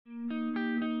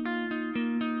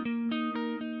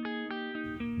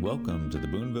Welcome to the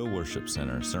Boonville Worship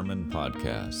Center Sermon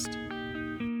Podcast. You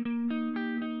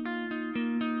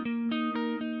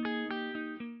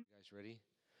guys ready?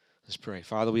 Let's pray.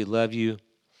 Father, we love you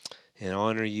and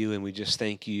honor you, and we just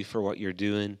thank you for what you're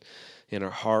doing in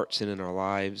our hearts and in our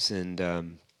lives.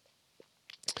 And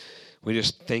we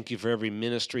just thank you for every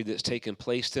ministry that's taken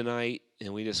place tonight,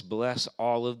 and we just bless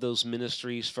all of those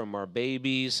ministries from our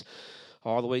babies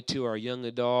all the way to our young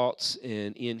adults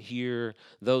and in here,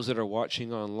 those that are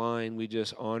watching online. We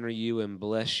just honor you and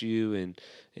bless you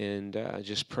and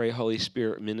just pray, Holy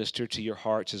Spirit, minister to your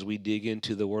hearts as we dig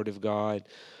into the Word of God.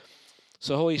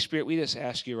 So, Holy Spirit, we just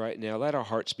ask you right now, let our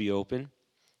hearts be open.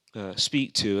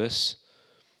 Speak to us.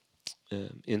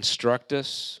 Instruct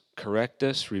us, correct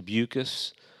us, rebuke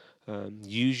us.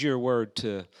 Use your Word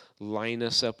to line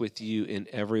us up with you in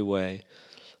every way.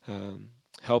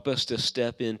 Help us to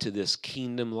step into this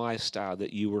kingdom lifestyle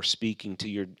that you were speaking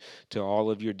to all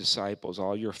of your disciples,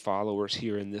 all your followers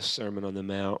here in this Sermon on the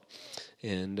Mount.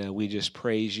 And we just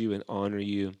praise you and honor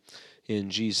you.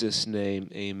 In Jesus' name,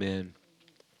 amen.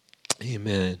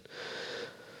 Amen.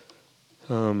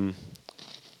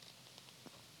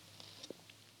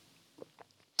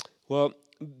 Well,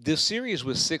 this series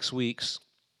was 6 weeks,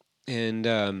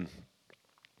 and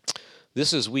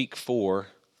this is week 4.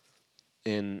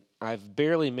 And I've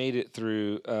barely made it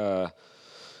through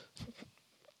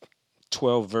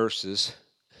 12 verses.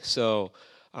 So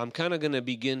I'm kind of going to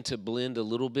begin to blend a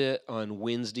little bit on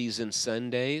Wednesdays and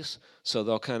Sundays. So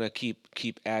they'll kind of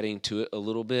keep adding to it a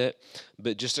little bit.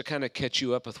 But just to kind of catch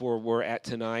you up with where we're at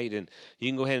tonight, and you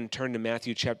can go ahead and turn to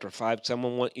Matthew chapter 5, because I'm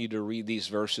going to want you to read these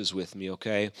verses with me,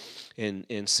 okay?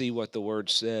 And see what the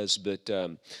Word says. But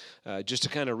just to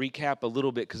kind of recap a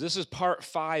little bit, because this is part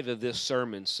 5 of this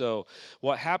sermon. So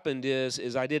what happened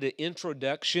is I did an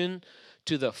introduction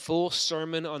to the full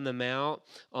Sermon on the Mount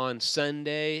on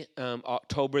Sunday,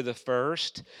 October the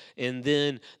 1st. And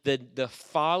then the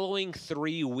following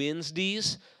 3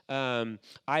 Wednesdays,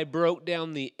 I broke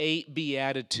down the 8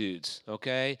 Beatitudes,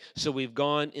 okay? So we've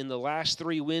gone in the last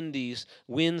 3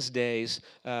 Wednesdays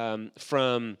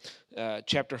from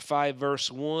chapter 5, verse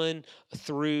 1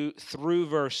 through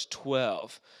verse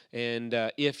 12. And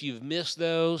if you've missed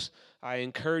those, I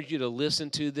encourage you to listen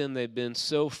to them. They've been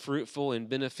so fruitful and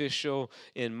beneficial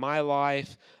in my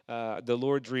life. The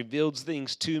Lord's revealed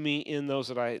things to me in those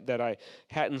that I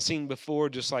hadn't seen before,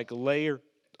 just like layer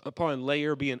upon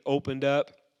layer being opened up.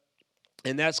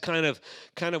 And that's kind of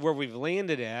where we've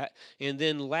landed at. And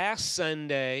then last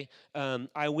Sunday,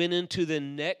 I went into the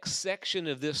next section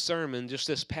of this sermon, just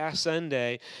this past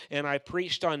Sunday, and I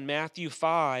preached on Matthew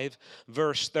 5,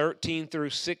 verse 13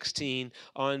 through 16,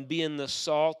 on being the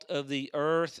salt of the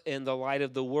earth and the light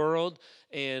of the world,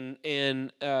 and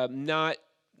not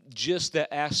just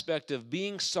the aspect of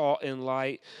being salt and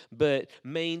light, but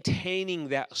maintaining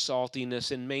that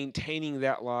saltiness and maintaining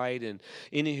that light. And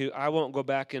anywho, I won't go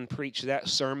back and preach that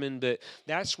sermon, but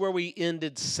that's where we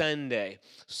ended Sunday.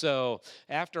 So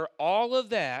after all of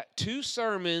that, 2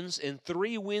 sermons and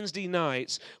 3 Wednesday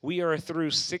nights, we are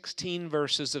through 16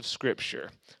 verses of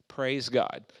Scripture. Praise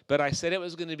God. But I said it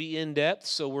was going to be in depth,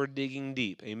 so we're digging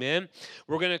deep. Amen.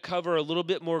 We're going to cover a little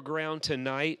bit more ground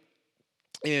tonight.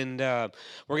 And we're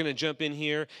going to jump in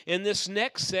here. In this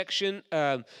next section,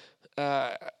 I'm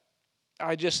not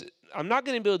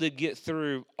going to be able to get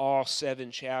through all 7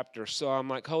 chapters. So I'm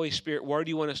like, Holy Spirit, where do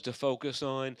you want us to focus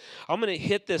on? I'm going to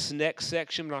hit this next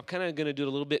section, but I'm kind of going to do it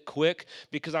a little bit quick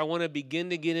because I want to begin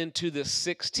to get into the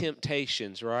 6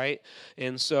 temptations, right?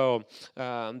 And so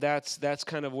that's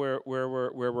kind of where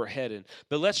we're headed.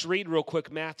 But let's read real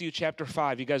quick Matthew chapter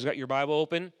 5. You guys got your Bible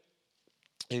open?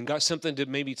 And got something to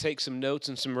maybe take some notes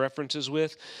and some references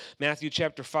with. Matthew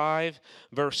chapter 5,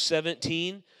 verse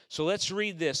 17. So let's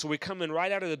read this. So we're coming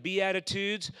right out of the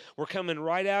Beatitudes. We're coming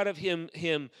right out of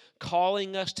him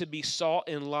calling us to be salt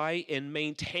and light and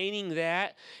maintaining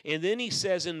that. And then he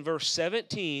says in verse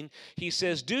 17, he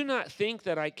says, "Do not think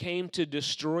that I came to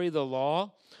destroy the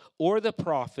law or the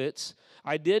prophets.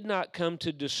 I did not come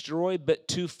to destroy, but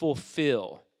to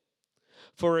fulfill.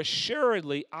 For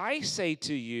assuredly I say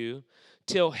to you,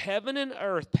 till heaven and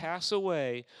earth pass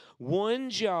away, one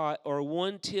jot or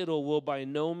one tittle will by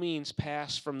no means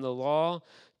pass from the law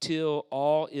till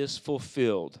all is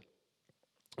fulfilled."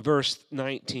 Verse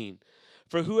 19.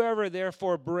 "For whoever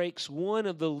therefore breaks one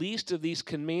of the least of these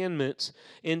commandments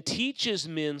and teaches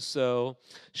men so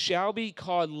shall be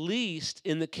called least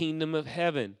in the kingdom of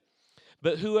heaven.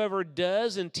 But whoever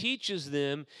does and teaches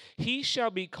them, he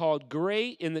shall be called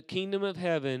great in the kingdom of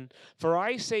heaven. For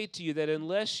I say to you that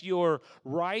unless your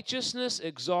righteousness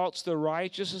exalts the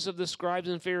righteousness of the scribes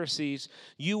and Pharisees,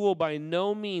 you will by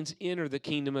no means enter the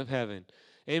kingdom of heaven."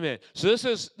 Amen. So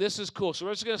this is cool. So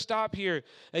we're just going to stop here.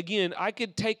 Again, I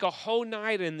could take a whole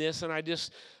night in this, and I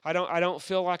don't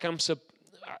feel like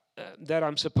that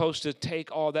I'm supposed to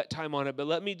take all that time on it. But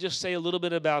let me just say a little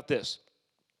bit about this.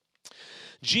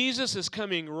 Jesus is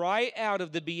coming right out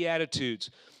of the Beatitudes,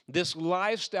 this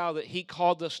lifestyle that he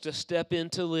called us to step in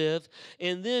to live,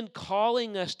 and then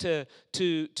calling us to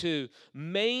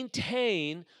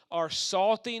maintain our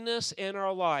saltiness and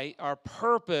our light, our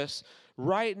purpose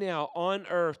right now on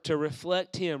earth to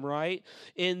reflect him, right?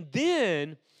 And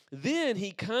then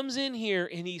he comes in here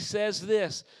and he says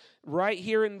this, right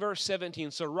here in verse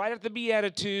 17. So right after the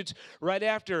Beatitudes, right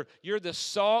after you're the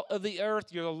salt of the earth,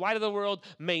 you're the light of the world,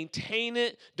 maintain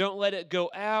it, don't let it go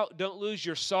out, don't lose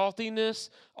your saltiness,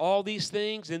 all these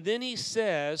things. And then he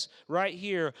says right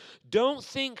here, don't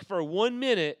think for 1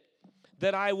 minute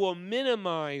that I will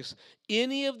minimize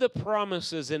any of the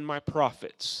promises in my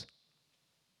prophets.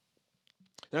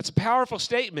 That's a powerful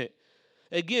statement.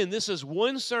 Again, this is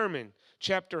one sermon,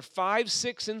 chapter 5,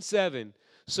 6, and 7.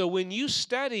 So when you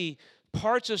study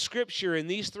parts of Scripture in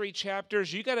these 3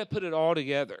 chapters, you got to put it all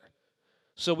together.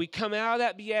 So we come out of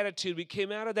that beatitude, we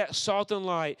came out of that salt and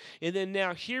light, and then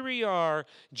now here we are,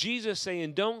 Jesus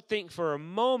saying, don't think for a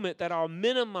moment that I'll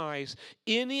minimize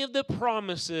any of the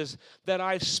promises that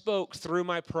I've spoke through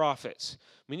my prophets.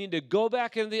 We need to go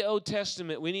back into the Old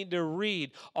Testament. We need to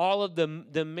read all of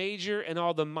the major and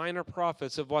all the minor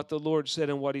prophets of what the Lord said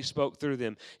and what he spoke through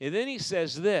them. And then he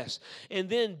says this, and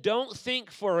then don't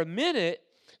think for a minute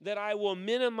that I will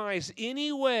minimize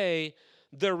any way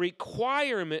the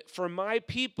requirement for my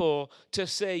people to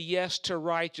say yes to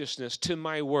righteousness, to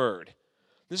my word.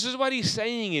 This is what he's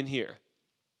saying in here.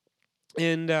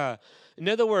 And in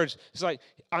other words, it's like,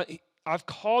 I've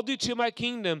called you to my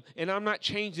kingdom, and I'm not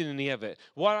changing any of it.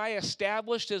 What I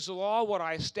established as law, what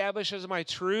I established as my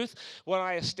truth, what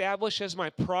I established as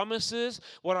my promises,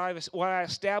 what I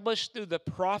established through the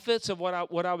prophets of what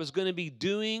I was going to be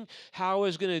doing, how I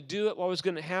was going to do it, what was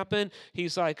going to happen.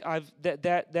 He's like,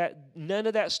 none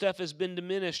of that stuff has been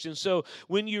diminished. And so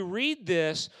when you read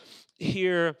this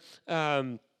here,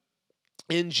 and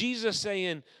Jesus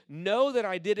saying, know that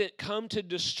I didn't come to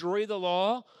destroy the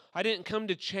law. I didn't come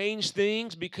to change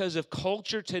things because of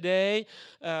culture today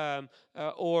or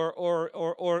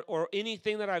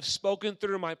anything that I've spoken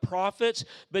through my prophets.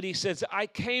 But he says, I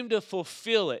came to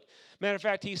fulfill it. Matter of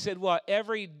fact, he said, what?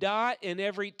 Every dot and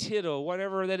every tittle,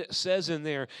 whatever that it says in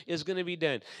there, is going to be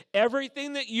done.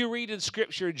 Everything that you read in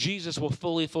Scripture, Jesus will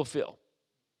fully fulfill.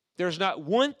 There's not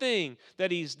one thing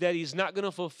that he's not going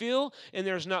to fulfill, and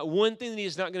there's not one thing that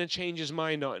he's not going to change his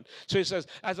mind on. So he says,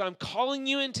 as I'm calling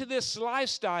you into this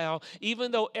lifestyle,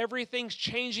 even though everything's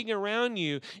changing around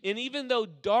you, and even though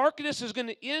darkness is going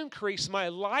to increase, my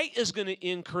light is going to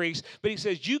increase. But he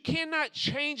says, you cannot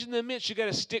change in the midst. You got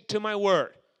to stick to my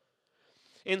word.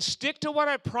 And stick to what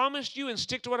I promised you and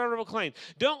stick to what I proclaimed.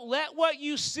 Don't let what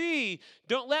you see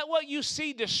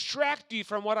distract you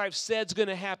from what I've said is going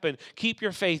to happen. Keep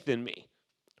your faith in me.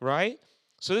 Right?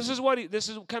 So this is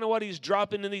kind of what he's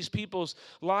dropping in these people's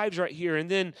lives right here. And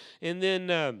then in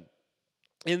this,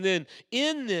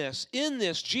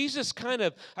 Jesus kind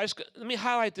of, let me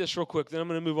highlight this real quick, then I'm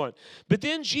going to move on. But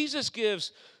then Jesus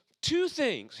gives 2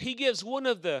 things. He gives one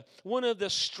of the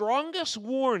strongest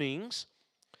warnings,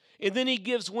 and then he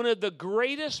gives one of the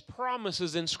greatest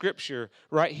promises in Scripture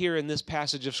right here in this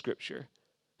passage of Scripture.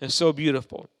 It's so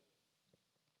beautiful.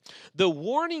 The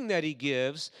warning that he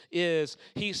gives is,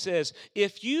 he says,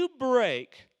 if you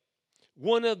break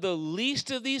one of the least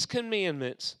of these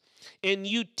commandments and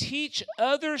you teach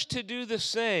others to do the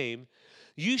same,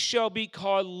 you shall be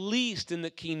called least in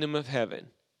the kingdom of heaven.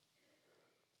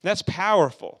 That's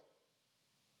powerful.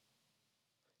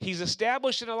 He's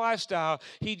establishing a lifestyle.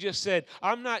 He just said,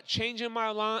 I'm not changing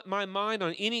my mind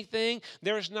on anything.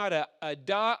 There's not a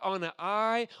dot on an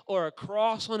I or a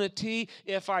cross on a T.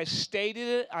 If I stated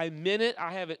it, I meant it.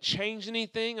 I haven't changed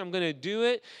anything. I'm going to do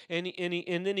it. And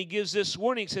then he gives this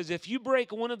warning. He says, if you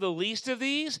break one of the least of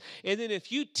these, and then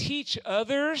if you teach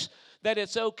others that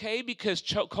it's okay because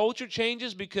culture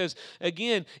changes, because,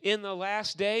 again, in the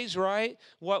last days, right,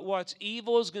 what's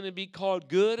evil is going to be called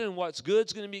good, and what's good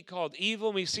is going to be called evil.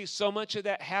 And we see so much of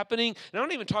that happening. And I'm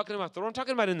not even talking about the world. I'm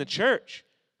talking about in the church,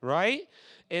 right?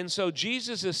 And so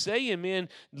Jesus is saying, man,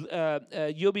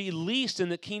 you'll be least in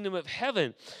the kingdom of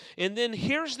heaven. And then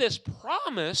here's this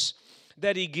promise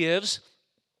that he gives.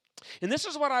 And this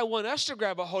is what I want us to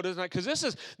grab a hold of tonight, because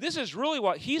this is really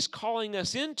what he's calling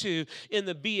us into in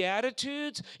the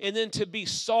Beatitudes, and then to be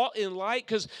salt and light.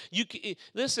 Because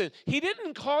listen, he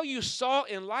didn't call you salt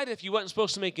and light if you wasn't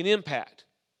supposed to make an impact.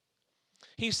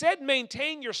 He said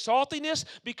maintain your saltiness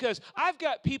because I've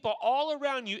got people all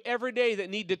around you every day that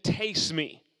need to taste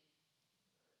me.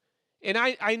 And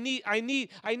I need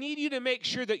you to make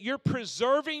sure that you're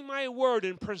preserving my word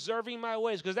and preserving my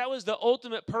ways, because that was the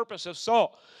ultimate purpose of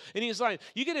salt. And he's like,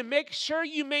 you're going to make sure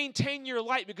you maintain your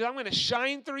light because I'm going to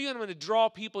shine through you and I'm going to draw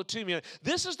people to me.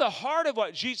 This is the heart of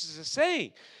what Jesus is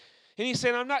saying. And he's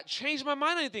saying, I'm not changing my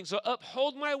mind on anything, so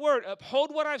uphold my word, uphold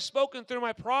what I've spoken through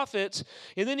my prophets.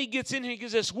 And then he gets in and he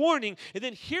gives this warning. And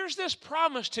then here's this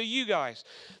promise to you guys.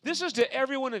 This is to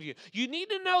every one of you. You need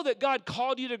to know that God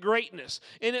called you to greatness.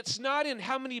 And it's not in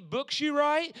how many books you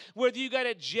write, whether you got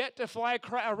a jet to fly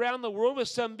around the world with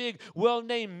some big,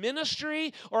 well-named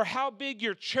ministry, or how big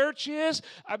your church is.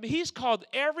 I mean, he's called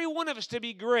every one of us to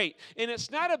be great. And it's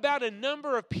not about a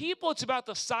number of people. It's about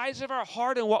the size of our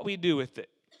heart and what we do with it.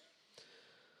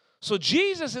 So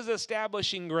Jesus is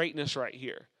establishing greatness right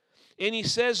here. And he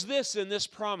says this in this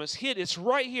promise. It's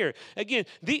right here. Again,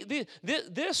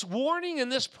 this warning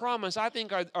and this promise, I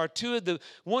think, are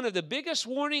one of the biggest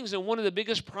warnings and one of the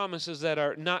biggest promises that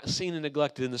are not seen and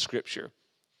neglected in the Scripture.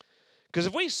 Because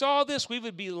if we saw this, we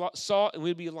would be salt and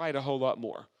we'd be light a whole lot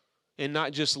more. And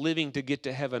not just living to get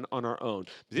to heaven on our own.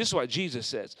 This is what Jesus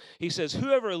says. He says,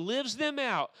 whoever lives them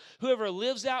out, whoever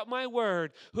lives out my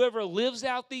word, whoever lives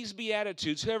out these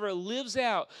Beatitudes, whoever lives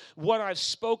out what I've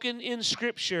spoken in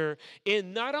Scripture,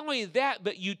 and not only that,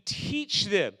 but you teach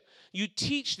them. You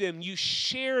teach them, you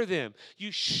share them.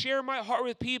 You share my heart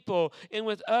with people and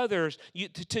with others.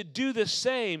 To do the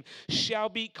same shall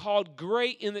be called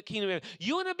great in the kingdom of heaven.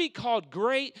 You want to be called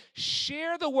great?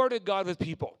 Share the word of God with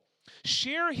people.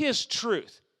 Share his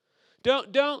truth.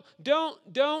 I'm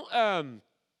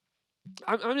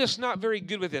just not very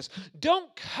good with this.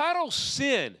 Don't cuddle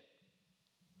sin.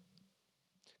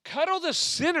 Cuddle the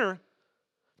sinner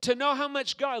to know how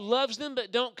much God loves them,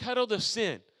 but don't cuddle the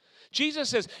sin. Jesus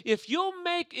says, if you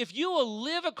will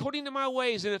live according to my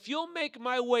ways, and if you'll make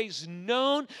my ways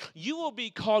known, you will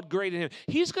be called great in him.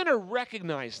 He's going to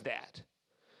recognize that.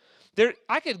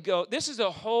 This is a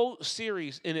whole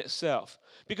series in itself.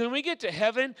 Because when we get to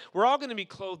heaven, we're all going to be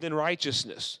clothed in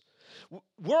righteousness.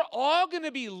 We're all going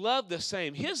to be loved the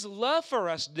same. His love for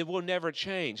us will never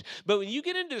change. But when you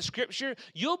get into the Scripture,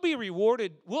 you'll be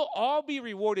rewarded. We'll all be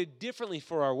rewarded differently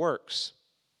for our works.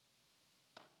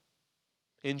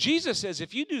 And Jesus says,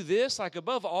 if you do this, like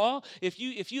above all, if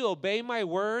you obey my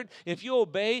word, if you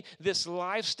obey this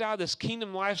lifestyle, this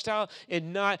kingdom lifestyle,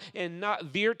 and not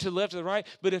veer to the left or the right,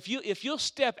 but if you'll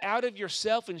step out of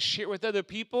yourself and share with other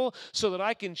people so that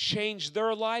I can change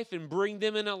their life and bring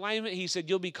them in alignment, he said,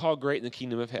 you'll be called great in the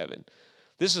kingdom of heaven.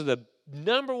 This is the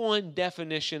number one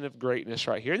definition of greatness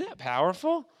right here. Isn't that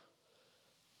powerful?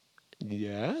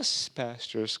 Yes,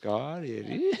 Pastor Scott, it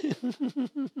is.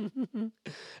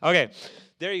 Okay,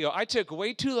 there you go. I took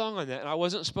way too long on that, and I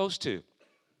wasn't supposed to.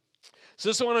 So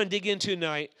this is what I want to dig into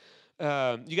tonight.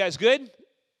 You guys good?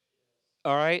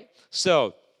 All right.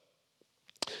 So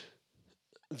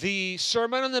the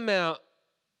Sermon on the Mount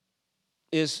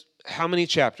is how many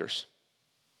chapters?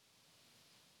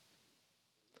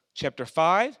 Chapter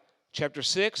 5, chapter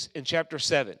 6, and chapter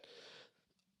 7.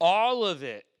 All of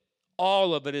it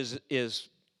is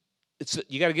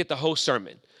you got to get the whole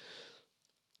sermon.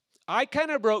 I kind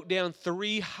of broke down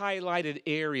 3 highlighted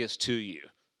areas to you.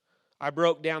 I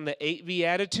broke down the 8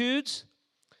 Beatitudes,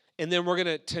 and then we're going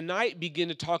to tonight begin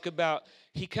to talk about,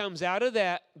 he comes out of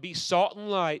that, be salt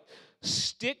and light,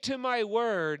 stick to my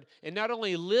word, and not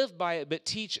only live by it, but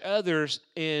teach others,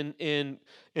 and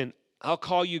I'll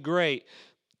call you great.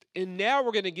 And now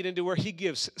we're going to get into where he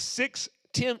gives 6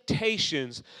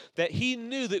 temptations that he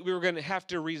knew that we were going to have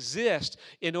to resist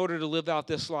in order to live out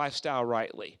this lifestyle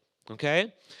rightly.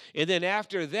 Okay? And then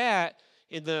after that,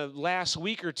 in the last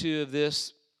week or two of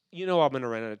this, I'm going to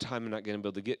run out of time. I'm not going to be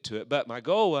able to get to it. But my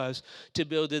goal was to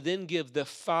be able to then give the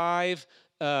 5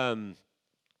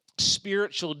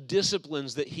 spiritual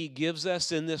disciplines that he gives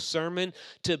us in this sermon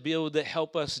to be able to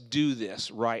help us do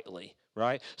this rightly.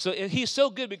 Right? So he's so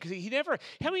good because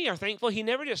how many are thankful? He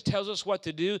never just tells us what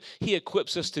to do. He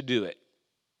equips us to do it.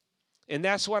 And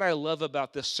that's what I love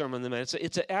about this Sermon on the Mount.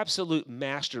 It's an absolute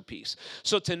masterpiece.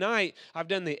 So tonight, I've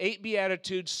done the 8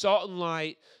 Beatitudes, salt and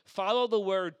light, follow the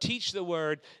word, teach the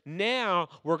word. Now,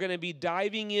 we're going to be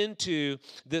diving into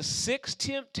the 6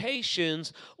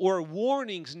 temptations or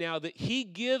warnings now that he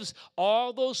gives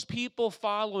all those people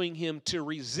following him to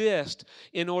resist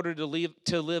in order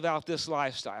to live out this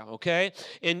lifestyle, okay?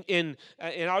 And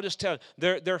I'll just tell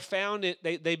you, they're found,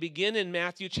 they begin in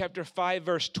Matthew chapter 5,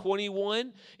 verse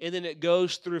 21, and then it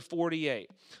goes through 48.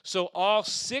 So all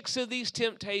 6 of these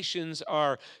temptations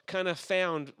are kind of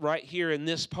found right here in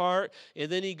this part,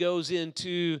 and then he goes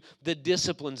into the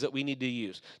disciplines that we need to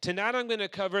use. Tonight I'm going to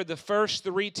cover the first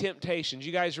 3 temptations.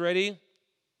 You guys ready?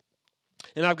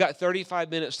 And I've got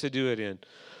 35 minutes to do it in.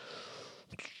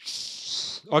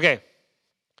 Okay.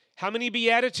 How many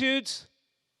Beatitudes?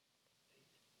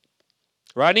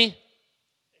 Rodney?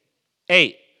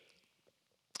 8.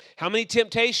 How many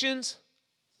temptations?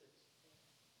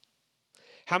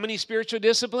 How many spiritual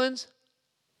disciplines?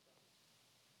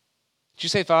 Did you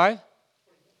say 5?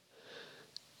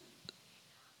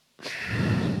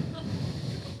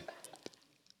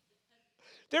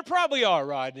 There probably are,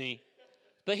 Rodney.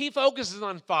 But he focuses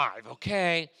on 5,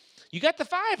 okay? You got the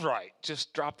 5 right.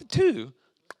 Just drop the 2.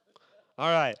 All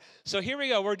right. So here we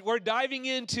go. We're diving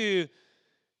into,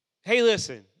 hey,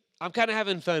 listen, I'm kind of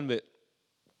having fun, but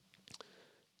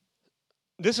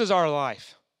this is our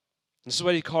life. This is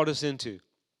what he called us into.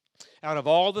 Out of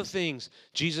all the things,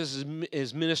 Jesus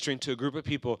is ministering to a group of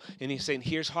people, and he's saying,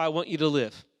 here's how I want you to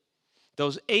live.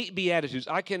 Those 8 Beatitudes,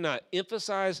 I cannot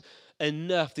emphasize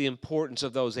enough the importance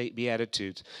of those 8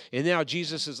 Beatitudes. And now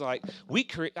Jesus is like,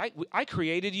 I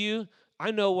created you. I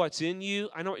know what's in you.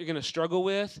 I know what you're going to struggle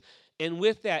with. And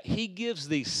with that, he gives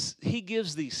these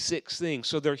 6 things.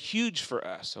 So they're huge for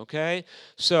us, okay?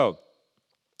 So,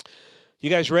 you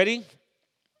guys ready?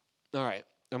 All right.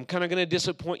 I'm kind of going to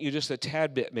disappoint you just a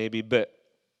tad bit maybe, but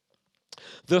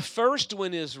the first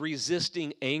one is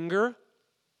resisting anger.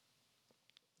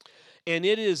 And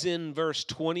it is in verse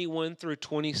 21 through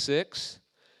 26.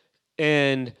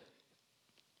 And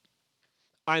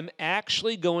I'm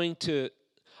actually going to,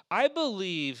 I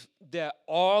believe that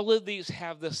all of these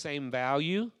have the same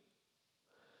value,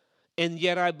 and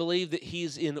yet I believe that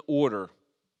he's in order.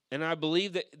 And I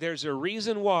believe that there's a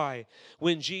reason why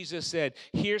when Jesus said,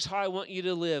 here's how I want you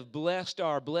to live, blessed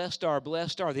are,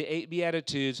 the 8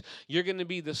 Beatitudes, you're going to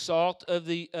be the salt of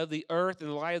the earth and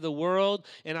the light of the world,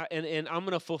 and I'm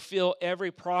going to fulfill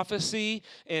every prophecy,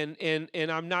 and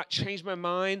I'm not changed my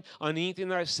mind on anything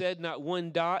that I said, not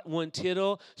one dot, one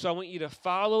tittle. So I want you to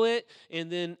follow it,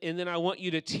 and then I want you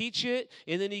to teach it,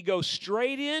 and then he goes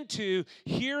straight into,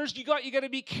 here's you got to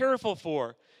be careful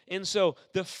for. And so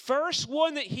the first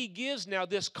one that he gives now,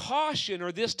 this caution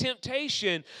or this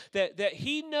temptation that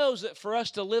he knows that for us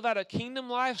to live out a kingdom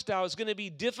lifestyle is going to be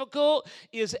difficult,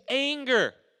 is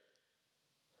anger.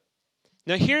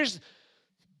 Now here's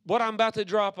what I'm about to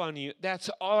drop on you. That's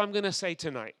all I'm going to say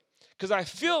tonight. Because I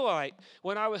feel like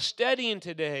when I was studying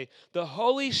today, the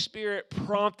Holy Spirit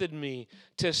prompted me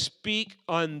to speak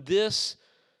on this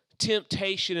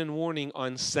temptation and warning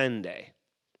on Sunday.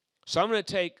 So I'm going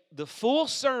to take the full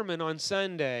sermon on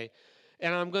Sunday,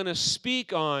 and I'm going to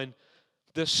speak on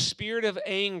the spirit of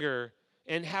anger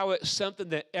and how it's something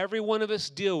that every one of us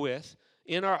deal with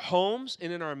in our homes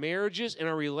and in our marriages, in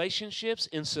our relationships,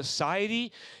 in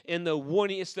society. And the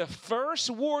warning, it's the first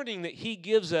warning that he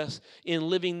gives us in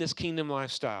living this kingdom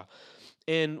lifestyle.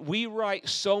 And we write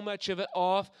so much of it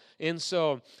off. And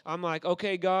so I'm like,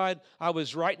 okay, God, I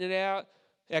was writing it out.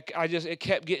 It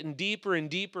kept getting deeper and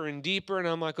deeper and deeper, and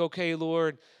I'm like, okay,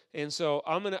 Lord. And so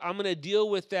I'm gonna deal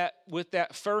with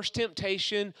that first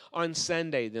temptation on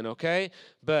Sunday, then, okay?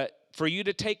 But for you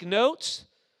to take notes,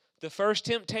 the first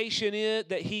temptation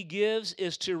that he gives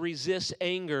is to resist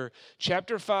anger.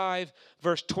 Chapter 5,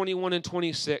 verse 21 and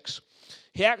 26.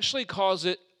 He actually calls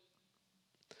it.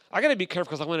 I got to be careful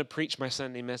because I want to preach my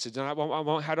Sunday message, and I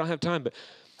don't have time. But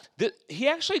he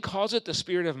actually calls it the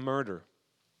spirit of murder.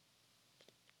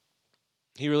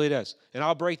 He really does. And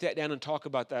I'll break that down and talk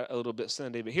about that a little bit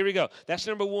Sunday. But here we go. That's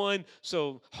number 1.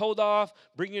 So hold off,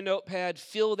 bring your notepad,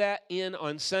 fill that in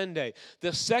on Sunday.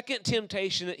 The second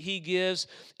temptation that he gives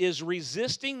is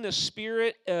resisting the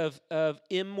spirit of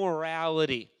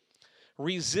immorality.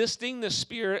 Resisting the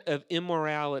spirit of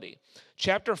immorality.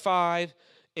 Chapter 5,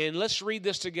 and let's read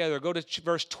this together. Go to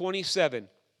verse 27.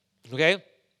 Okay?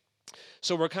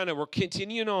 So we're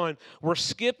continuing on. We're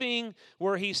skipping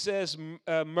where he says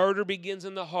murder begins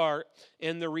in the heart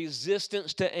and the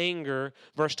resistance to anger,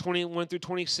 verse 21 through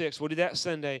 26. We'll do that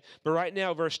Sunday. But right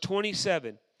now, verse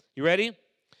 27. You ready?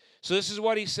 So this is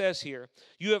what he says here.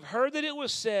 You have heard that it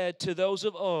was said to those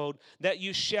of old that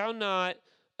you shall not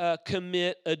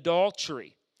commit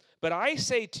adultery. But I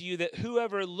say to you that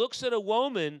whoever looks at a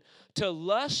woman to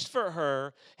lust for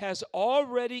her has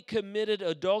already committed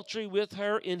adultery with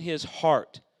her in his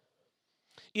heart.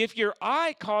 If your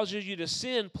eye causes you to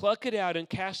sin, pluck it out and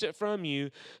cast it from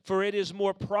you, for it is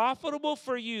more profitable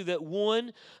for you that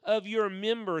one of your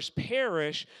members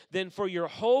perish than for your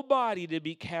whole body to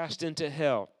be cast into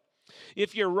hell.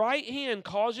 If your right hand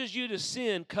causes you to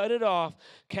sin, cut it off,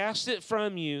 cast it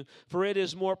from you, for it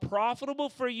is more profitable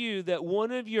for you that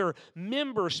one of your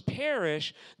members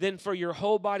perish than for your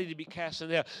whole body to be cast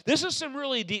into hell. This is some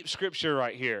really deep scripture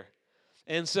right here.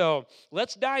 And so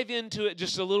let's dive into it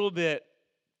just a little bit.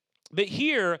 But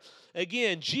here,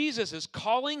 again, Jesus is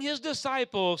calling his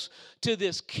disciples to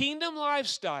this kingdom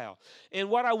lifestyle. And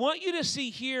what I want you to see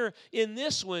here in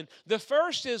this one, the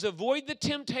first is avoid the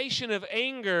temptation of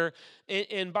anger.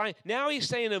 And by now he's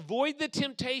saying avoid the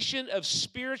temptation of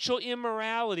spiritual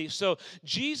immorality. So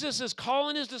Jesus is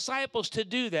calling his disciples to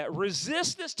do that.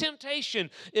 Resist this temptation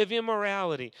of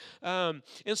immorality. And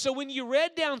so when you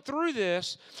read down through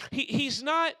this, he's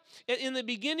not, in the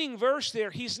beginning verse there,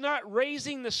 he's not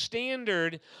raising the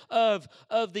standard of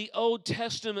the Old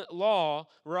Testament law,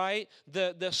 right?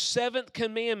 The seventh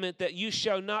commandment that you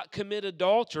shall not commit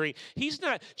adultery.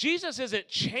 Jesus isn't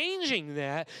changing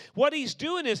that. What he's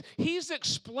doing is he's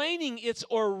explaining its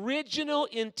original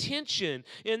intention.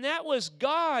 And that was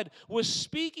God was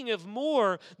speaking of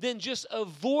more than just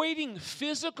avoiding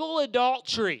physical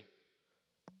adultery.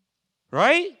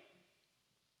 Right?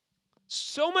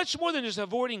 So much more than just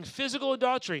avoiding physical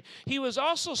adultery. He was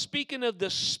also speaking of the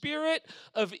spirit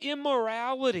of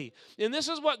immorality. And this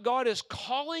is what God is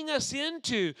calling us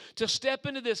into, to step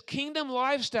into this kingdom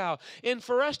lifestyle and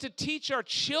for us to teach our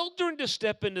children to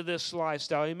step into this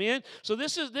lifestyle. Amen? So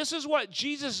this is what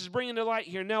Jesus is bringing to light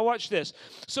here. Now watch this.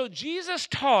 So Jesus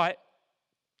taught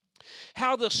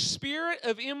how the spirit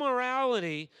of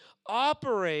immorality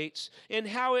operates and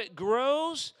how it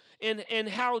grows and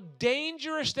how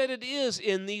dangerous that it is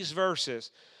in these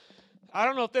verses. I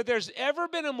don't know if there's ever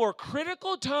been a more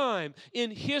critical time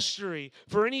in history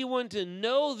for anyone to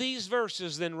know these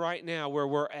verses than right now where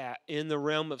we're at in the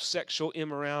realm of sexual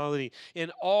immorality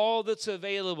and all that's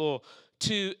available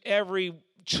to every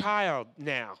child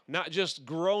now, not just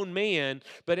grown man,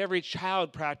 but every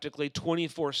child practically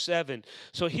 24/7.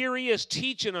 So here he is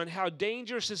teaching on how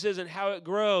dangerous this is and how it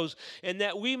grows, and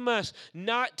that we must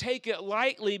not take it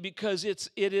lightly because it's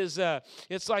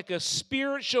like a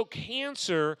spiritual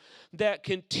cancer that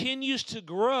continues to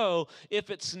grow if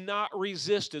it's not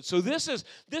resisted. So this is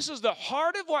the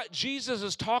heart of what Jesus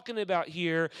is talking about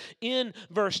here in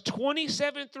verse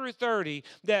 27 through 30,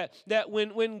 that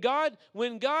when God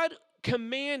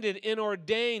commanded and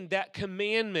ordained that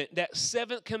commandment, that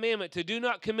seventh commandment, to do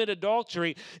not commit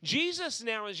adultery, Jesus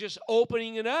now is just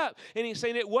opening it up. And he's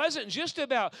saying it wasn't just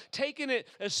about taking it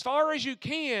as far as you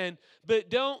can,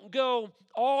 but don't go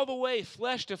all the way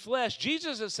flesh to flesh.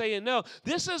 Jesus is saying, no,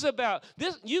 this is about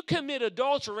this. You commit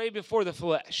adultery before the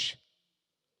flesh.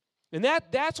 And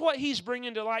that's what he's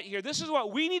bringing to light here. This is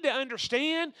what we need to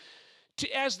understand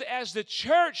as the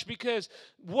church, because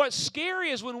what's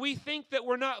scary is when we think that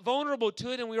we're not vulnerable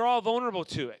to it, and we're all vulnerable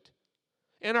to it.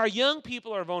 And our young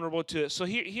people are vulnerable to it. So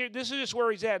here this is just where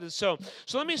he's at. And so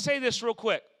let me say this real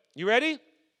quick. You ready?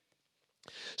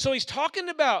 So he's talking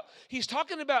about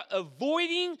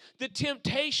avoiding the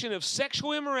temptation of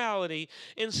sexual immorality,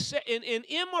 and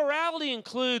immorality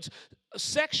includes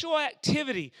sexual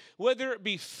activity, whether it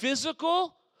be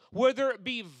physical, whether it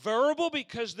be verbal,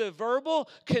 because the verbal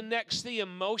connects the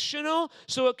emotional.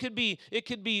 So it could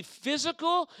be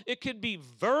physical, it could be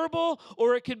verbal,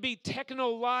 or it could be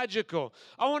technological.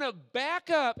 I want to back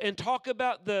up and talk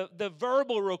about the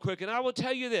verbal real quick, and I will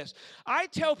tell you this. I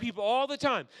tell people all the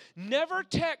time, never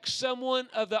text someone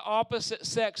of the opposite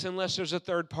sex unless there's a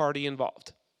third party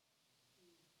involved.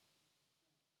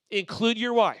 Include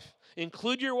your wife.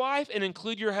 Include your wife and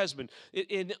include your husband.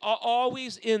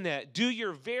 Always in that. Do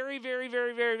your very, very,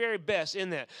 very, very, very best in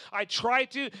that. I try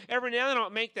to. Every now and then I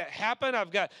don't make that happen.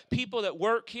 I've got people that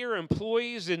work here,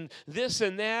 employees, and this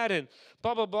and that, and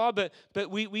blah, blah, blah.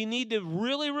 But we need to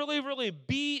really, really, really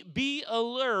be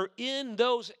alert in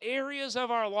those areas of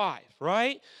our life,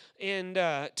 right? And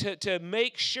to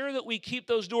make sure that we keep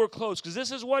those doors closed, because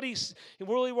this is what he's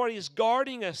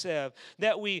guarding us of,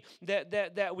 that we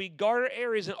guard our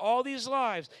areas in all these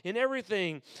lives, in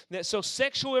everything. So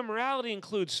sexual immorality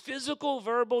includes physical,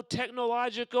 verbal,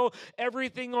 technological,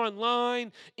 everything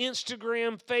online,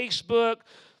 Instagram, Facebook,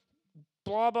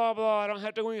 blah, blah, blah. I don't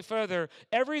have to go any further.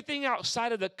 Everything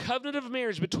outside of the covenant of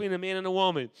marriage between a man and a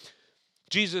woman,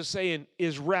 Jesus saying,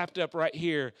 is wrapped up right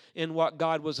here in what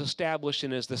God was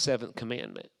establishing as the seventh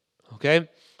commandment. Okay?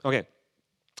 Okay.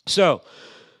 So,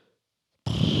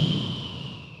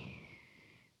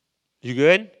 you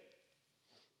good?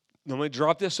 I'm going to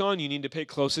drop this on you. You need to pay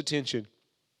close attention.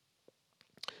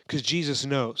 Because Jesus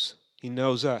knows. He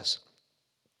knows us.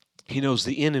 He knows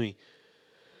the enemy.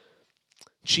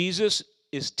 Jesus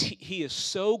he is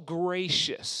so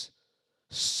gracious,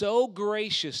 so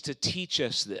gracious to teach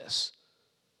us this,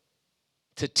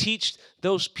 to teach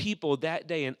those people that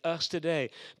day and us today,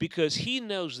 because he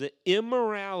knows that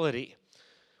immorality,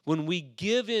 when we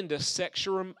give in to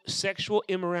sexual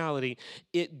immorality,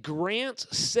 it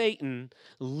grants Satan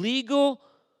legal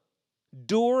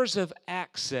doors of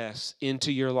access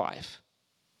into your life.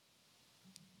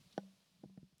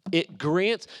 It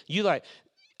grants you, like,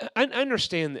 I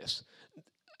understand this.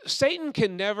 Satan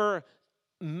can never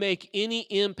make any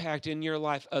impact in your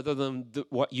life other than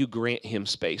what you grant him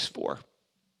space for.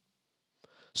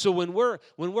 So when we're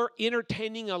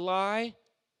entertaining a lie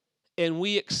and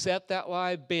we accept that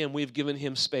lie, bam, we've given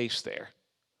him space there.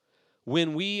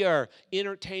 When we are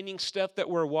entertaining stuff that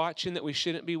we're watching that we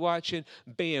shouldn't be watching,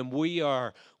 bam, we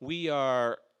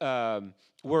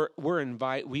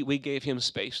gave him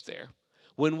space there.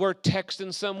 When we're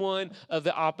texting someone of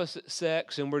the opposite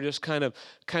sex and we're just kind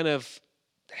of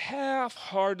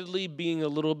half-heartedly being a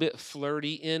little bit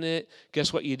flirty in it,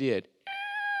 guess what you did?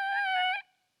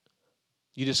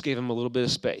 You just gave him a little bit of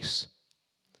space.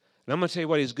 And I'm going to tell you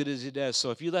what, as good as he does.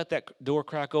 So if you let that door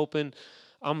crack open,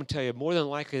 I'm going to tell you, more than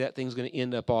likely that thing's going to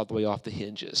end up all the way off the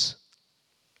hinges.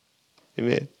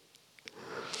 Amen.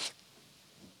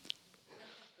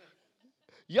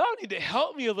 Y'all need to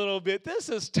help me a little bit. This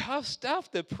is tough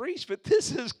stuff to preach, but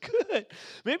this is good.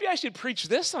 Maybe I should preach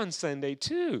this on Sunday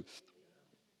too.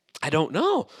 I don't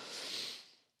know.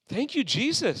 Thank you,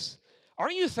 Jesus.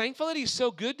 Aren't you thankful that he's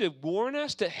so good to warn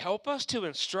us, to help us, to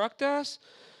instruct us?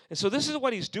 And so this is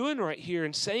what he's doing right here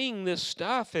and saying this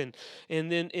stuff and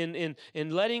then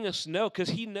letting us know, because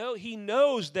he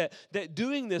knows that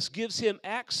doing this gives him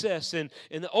access, and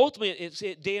ultimately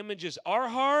it damages our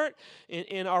heart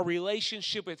and our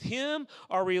relationship with him,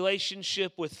 our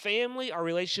relationship with family, our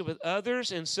relationship with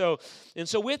others. And so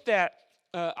with that,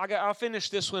 I'll finish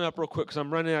this one up real quick because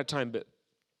I'm running out of time. But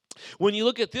when you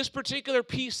look at this particular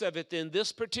piece of it, then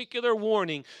this particular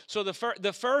warning, so the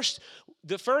first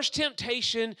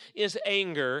temptation is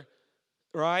anger,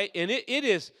 right? And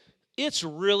it's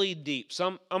really deep.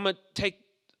 So I'm going to take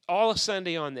all of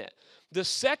Sunday on that. The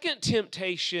second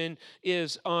temptation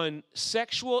is on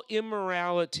sexual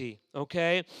immorality,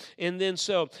 okay? And then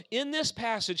so in this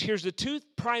passage, here's the two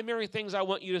primary things I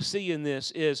want you to see in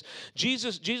this is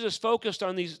Jesus focused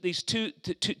on these two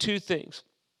things.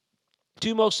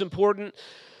 Two most important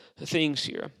things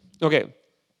here. Okay.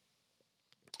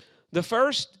 The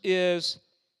first is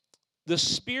the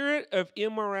spirit of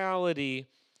immorality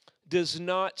does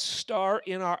not start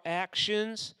in our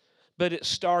actions, but it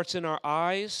starts in our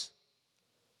eyes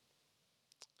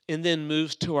and then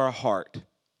moves to our heart.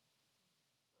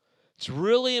 It's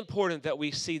really important that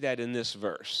we see that in this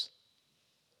verse.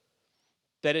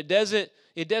 That it doesn't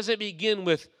begin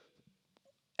with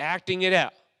acting it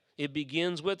out. It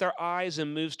begins with our eyes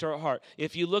and moves to our heart.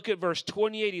 If you look at verse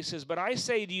 28, he says, "But I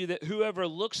say to you that whoever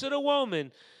looks at a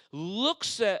woman,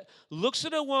 looks at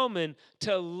a woman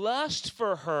to lust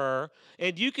for her,"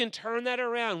 and you can turn that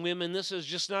around, women. This is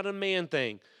just not a man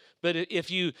thing. But if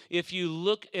you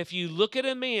look at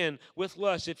a man with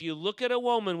lust, if you look at a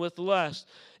woman with lust,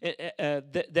 then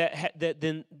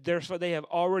therefore they have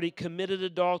already committed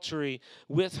adultery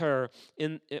with her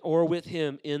or with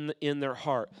him in their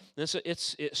heart. And so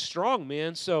it's strong,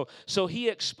 man. So he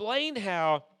explained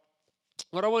how.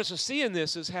 What I want us to see in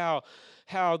this is how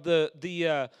the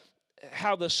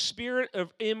spirit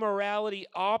of immorality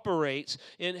operates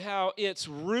and how it's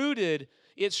rooted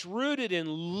in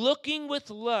looking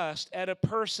with lust at a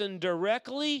person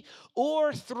directly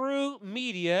or through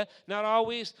media, not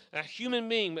always a human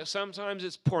being, but sometimes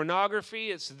it's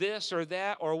pornography, it's this or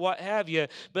that or what have you.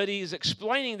 But he's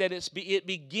explaining that it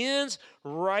begins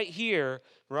right here,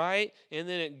 right? And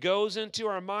then it goes into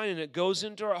our mind and it goes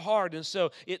into our heart. And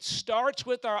so it starts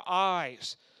with our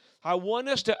eyes. I want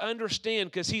us to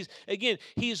understand, because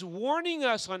he's warning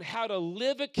us on how to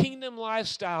live a kingdom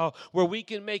lifestyle where we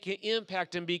can make an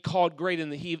impact and be called great in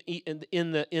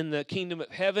the kingdom of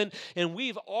heaven. And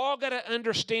we've all got to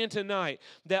understand tonight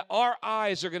that our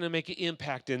eyes are going to make an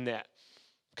impact in that.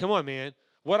 Come on, man.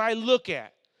 What I look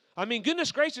at. I mean,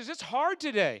 goodness gracious, it's hard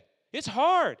today. It's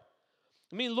hard.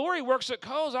 I mean, Lori works at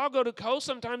Kohl's. I'll go to Kohl's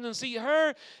sometimes and see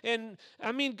her. And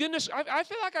I mean, goodness, I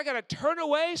feel like I got to turn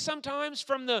away sometimes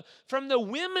from the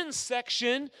women's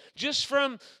section just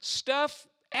from stuff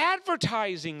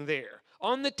advertising there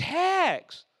on the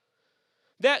tags.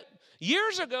 That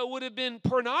years ago would have been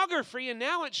pornography, and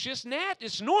now it's just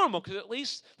it's normal because at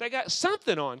least they got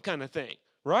something on kind of thing,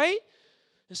 right?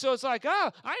 And so it's like,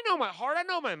 I know my heart, I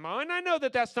know my mind, I know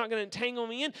that that's not going to entangle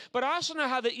me in, but I also know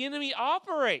how the enemy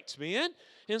operates, man.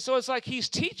 And so it's like he's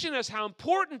teaching us how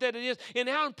important that it is and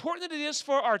how important that it is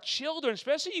for our children,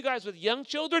 especially you guys with young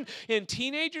children and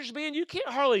teenagers. Man, you can't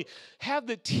hardly have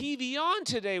the TV on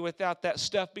today without that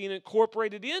stuff being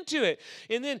incorporated into it.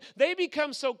 And then they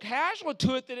become so casual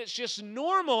to it that it's just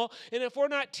normal. And if we're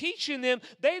not teaching them,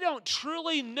 they don't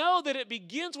truly know that it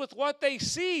begins with what they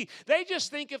see. They just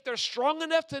think if they're strong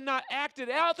enough to not act it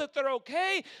out that they're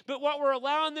okay. But what we're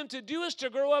allowing them to do is to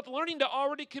grow up learning to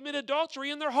already commit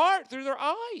adultery in their heart through their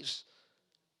eyes.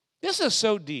 This is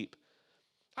so deep.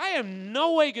 I am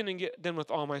no way going to get done with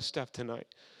all my stuff tonight.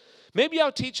 Maybe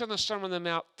I'll teach on the Sermon on the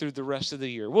Mount through the rest of the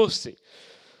year. We'll see.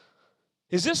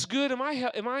 Is this good?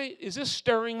 Is this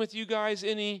stirring with you guys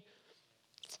any?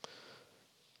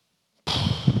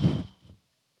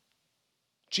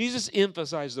 Jesus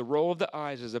emphasized the role of the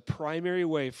eyes as a primary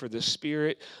way for the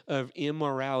spirit of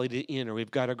immorality to enter. We've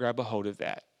got to grab a hold of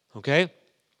that. Okay?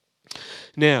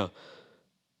 Now,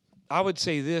 I would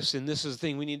say this, and this is the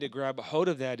thing we need to grab a hold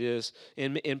of that is,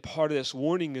 and part of this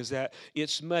warning is that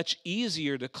it's much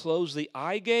easier to close the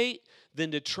eye gate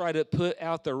than to try to put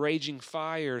out the raging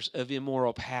fires of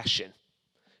immoral passion.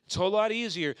 It's a whole lot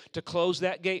easier to close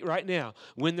that gate right now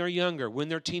when they're younger, when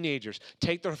they're teenagers.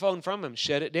 Take their phone from them,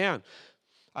 shut it down.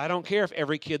 I don't care if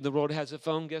every kid in the world has a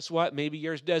phone. Guess what? Maybe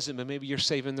yours doesn't, but maybe you're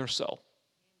saving their soul.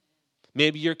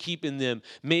 Maybe you're keeping them.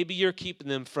 Maybe you're keeping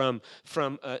them from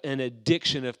an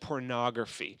addiction of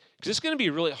pornography. Because it's going to be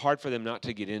really hard for them not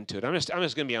to get into it. I'm just going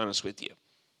to be honest with you.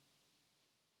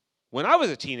 When I was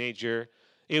a teenager,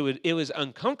 it was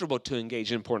uncomfortable to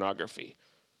engage in pornography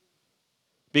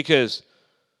because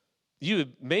you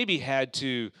maybe had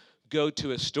to go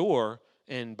to a store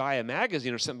and buy a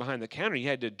magazine or something behind the counter. You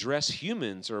had to dress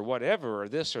humans or whatever, or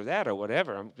this or that or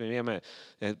whatever. Maybe I'm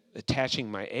attaching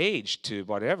my age to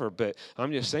whatever, but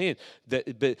I'm just saying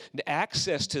that. But the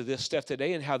access to this stuff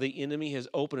today and how the enemy has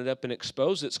opened it up and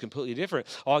exposed it's completely different.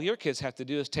 All your kids have to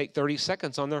do is take 30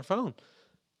 seconds on their phone,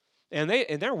 and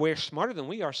they're way smarter than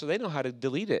we are, so they know how to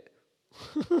delete it.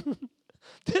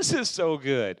 This is so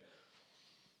good.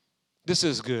 This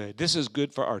is good. This is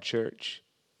good for our church.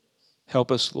 Help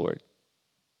us, Lord.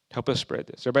 Help us spread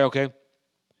this. Everybody okay?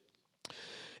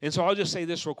 And so I'll just say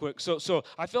this real quick. So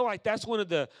I feel like that's one of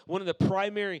the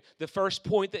primary, the first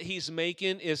point that he's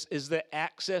making is the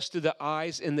access to the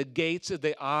eyes and the gates of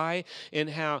the eye, and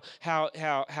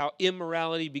how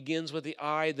immorality begins with the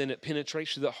eye, then it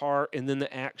penetrates to the heart, and then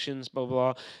the actions, blah,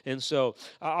 blah, blah. And so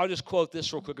I'll just quote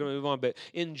this real quick and move on. But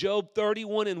in Job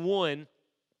 31:1,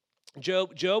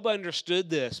 Job understood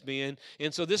this, man.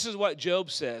 And so this is what Job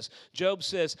says. Job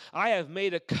says, I have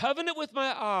made a covenant with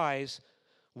my eyes.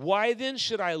 Why then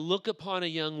should I look upon a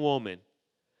young woman?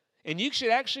 And you should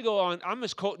actually go on. I'm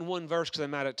just quoting one verse because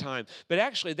I'm out of time. But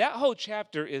actually, that whole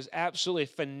chapter is absolutely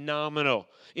phenomenal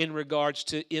in regards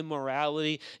to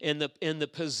immorality and the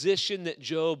position that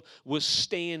Job was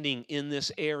standing in this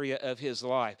area of his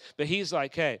life. But he's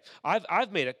like, hey,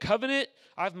 I've made a covenant.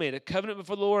 I've made a covenant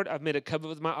before the Lord. I've made a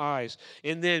covenant with my eyes.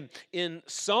 And then in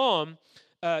Psalm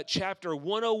chapter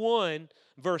 101,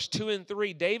 verse 2 and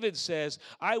 3, David says,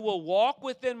 I will walk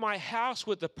within my house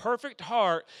with a perfect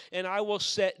heart, and I will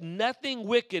set nothing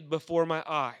wicked before my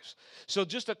eyes. So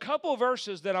just a couple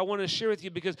verses that I want to share with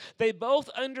you, because they both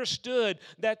understood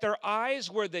that their eyes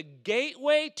were the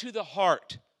gateway to the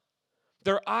heart.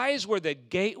 Their eyes were the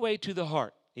gateway to the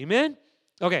heart. Amen?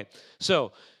 Okay,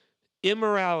 so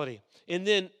immorality. And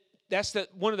then that's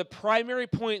one of the primary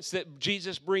points that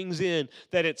Jesus brings in,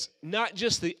 that it's not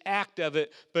just the act of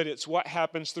it, but it's what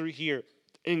happens through here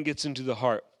and gets into the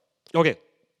heart. Okay,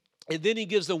 and then he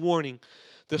gives the warning.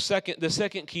 The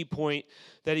second key point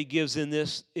that he gives in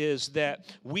this is that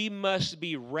we must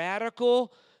be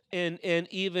radical and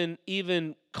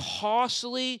even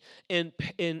costly and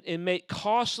make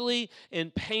costly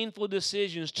and painful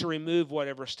decisions to remove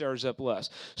whatever stirs up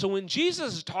lust. So when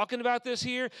Jesus is talking about this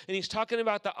here, and he's talking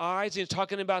about the eyes, and he's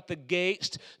talking about the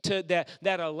gates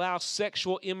that allow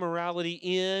sexual immorality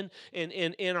in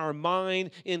our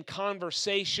mind, in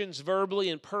conversations, verbally,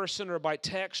 in person, or by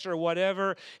text, or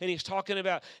whatever, and he's talking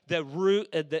about the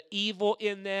root of the evil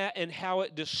in that and how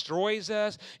it destroys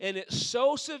us, and it's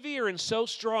so severe and so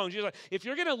strong. Jesus, like, if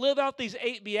you're going to live out these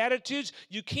 8 Beatitudes,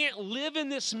 you can't live in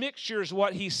this mixture is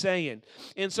what he's saying.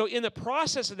 And so in the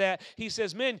process of that, he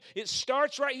says, man, it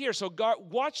starts right here. So God,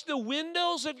 watch the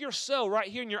windows of your soul right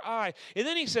here in your eye. And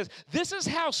then he says, this is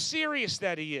how serious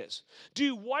that he is.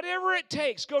 Do whatever it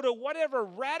takes. Go to whatever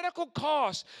radical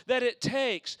cost that it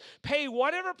takes. Pay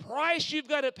whatever price you've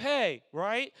got to pay,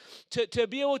 right? To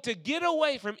be able to get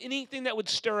away from anything that would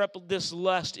stir up this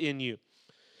lust in you.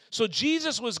 So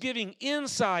Jesus was giving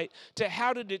insight to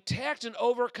how to detect and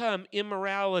overcome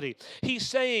immorality. He's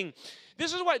saying,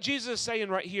 this is what Jesus is saying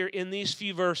right here in these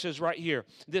few verses right here.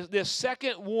 This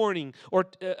second warning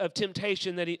of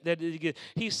temptation that he gives.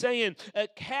 He's saying a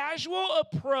casual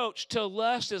approach to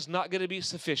lust is not going to be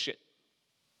sufficient.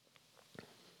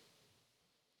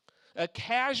 A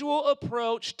casual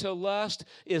approach to lust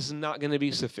is not going to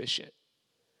be sufficient.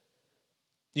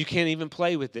 You can't even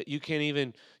play with it. You can't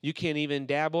even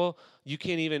dabble. You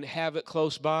can't even have it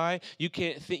close by. You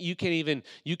can't even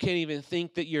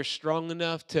think that you're strong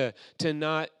enough to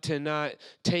not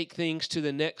take things to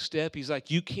the next step. He's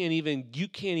like, you can't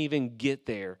even get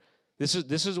there. This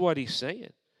is what he's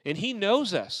saying. And he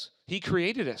knows us. He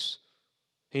created us.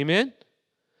 Amen.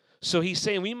 So he's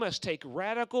saying we must take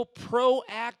radical,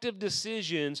 proactive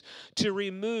decisions to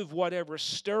remove whatever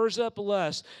stirs up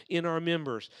lust in our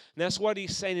members. And that's what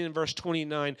he's saying in verse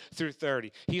 29 through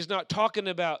 30. He's not talking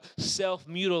about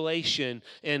self-mutilation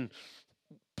and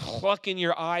plucking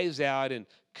your eyes out and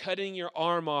cutting your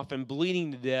arm off and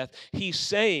bleeding to death. He's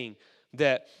saying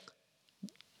that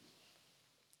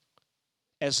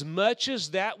as much as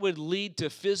that would lead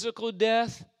to physical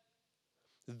death,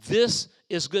 this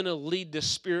is going to lead to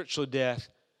spiritual death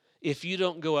if you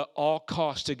don't go at all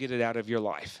costs to get it out of your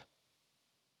life.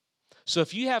 So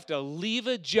if you have to leave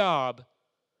a job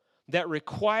that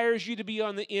requires you to be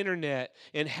on the internet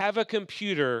and have a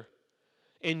computer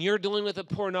and you're dealing with a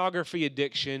pornography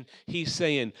addiction, he's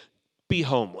saying, be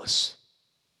homeless.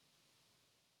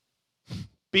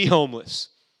 Be homeless.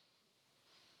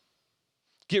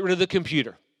 Get rid of the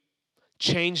computer.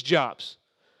 Change jobs.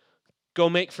 Go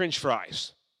make French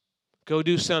fries. Go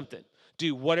do something.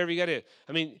 Do whatever you got to do.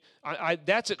 I mean,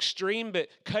 that's extreme, but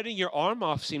cutting your arm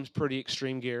off seems pretty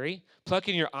extreme, Gary.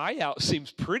 Plucking your eye out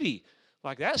seems pretty,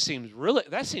 like that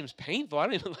seems painful. I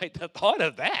don't even like the thought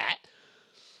of that.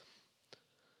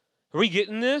 Are we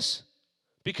getting this?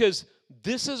 Because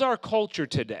this is our culture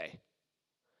today.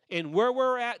 And where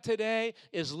we're at today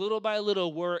is little by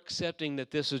little we're accepting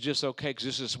that this is just okay because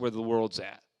this is where the world's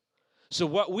at. So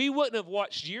what we wouldn't have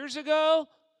watched years ago,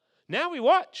 now we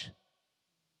watch.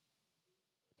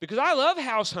 Because I love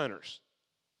House Hunters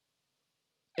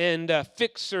and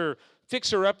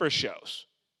fixer-upper shows.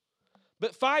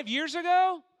 But 5 years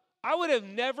ago, I would have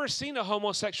never seen a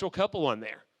homosexual couple on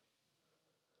there.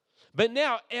 But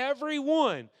now every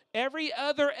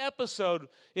other episode,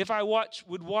 if I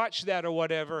would watch that or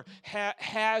whatever,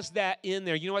 has that in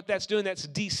there. You know what that's doing? That's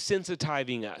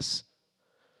desensitizing us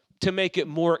to make it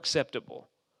more acceptable.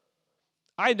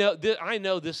 I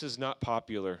know this is not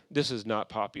popular. This is not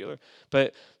popular.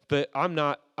 But I'm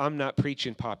not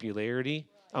preaching popularity.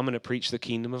 I'm going to preach the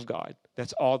kingdom of God.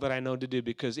 That's all that I know to do,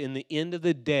 because in the end of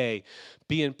the day,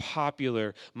 being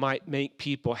popular might make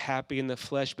people happy in the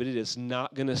flesh, but it is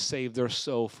not going to save their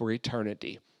soul for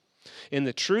eternity. And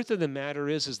the truth of the matter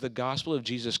is the gospel of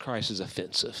Jesus Christ is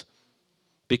offensive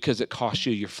because it costs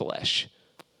you your flesh.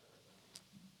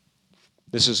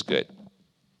 This is good.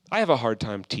 I have a hard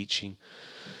time teaching.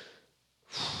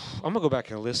 I'm going to go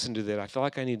back and listen to that. I feel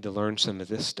like I need to learn some of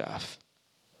this stuff.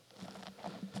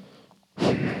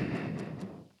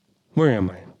 Where am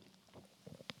I?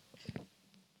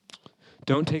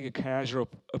 Don't take a casual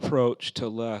approach to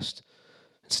lust.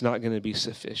 It's not going to be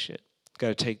sufficient. Got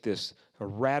to take this a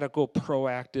radical,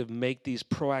 proactive, make these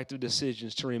proactive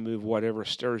decisions to remove whatever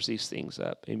stirs these things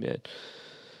up. Amen.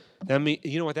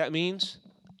 You know what that means?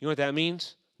 You know what that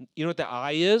means? You know what the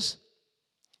eye is?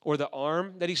 Or the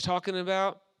arm that he's talking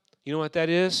about? You know what that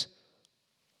is?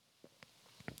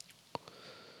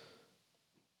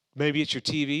 Maybe it's your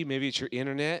TV, maybe it's your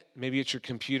internet, maybe it's your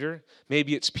computer,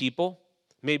 maybe it's people,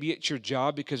 maybe it's your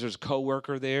job because there's a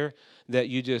coworker there that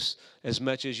you just, as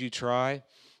much as you try,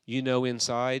 you know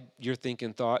inside you're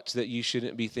thinking thoughts that you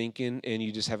shouldn't be thinking and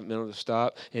you just haven't been able to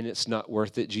stop, and it's not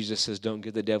worth it. Jesus says don't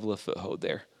give the devil a foothold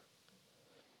there.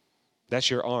 That's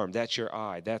your arm. That's your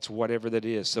eye. That's whatever that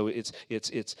is. So it's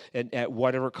at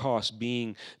whatever cost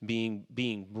being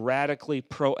radically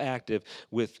proactive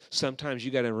with. Sometimes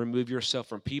you got to remove yourself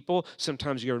from people.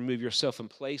 Sometimes you got to remove yourself from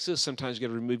places. Sometimes you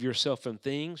got to remove yourself from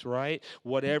things, right?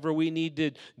 Whatever we need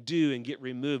to do and get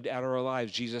removed out of our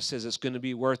lives, Jesus says it's going to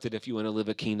be worth it if you want to live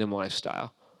a kingdom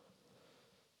lifestyle.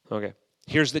 Okay.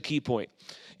 Here's the key point.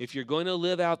 If you're going to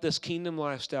live out this kingdom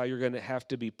lifestyle, you're going to have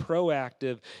to be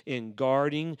proactive in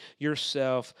guarding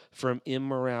yourself from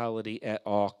immorality at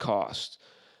all costs.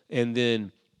 And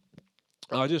then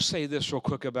I'll just say this real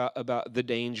quick about the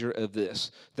danger of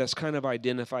this. That's kind of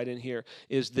identified in here.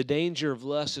 Is the danger of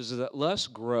lust is that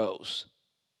lust grows.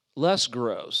 Lust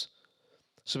grows.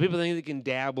 So people think they can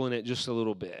dabble in it just a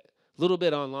little bit. A little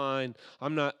bit online.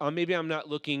 Maybe I'm not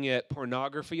looking at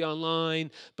pornography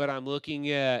online, but I'm looking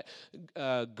at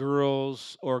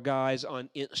girls or guys on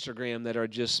Instagram that are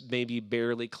just maybe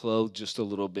barely clothed just a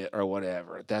little bit or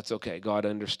whatever. That's okay. God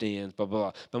understands, blah, blah,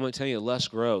 blah. But I'm going to tell you, less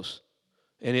gross,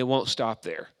 and it won't stop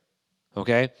there.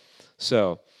 Okay?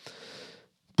 So,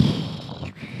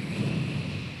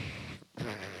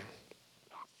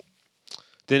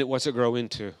 then what's it grow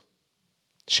into?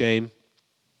 Shame,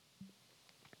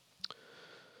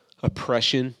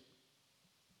 oppression,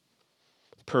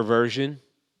 perversion.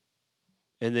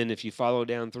 And then if you follow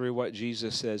down through what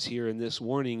Jesus says here in this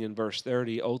warning in verse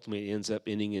 30, ultimately it ends up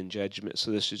ending in judgment.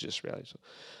 So this is just reality. So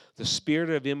the spirit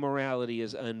of immorality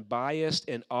is unbiased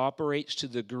and operates to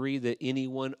the degree that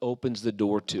anyone opens the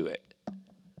door to it.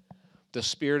 The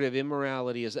spirit of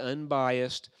immorality is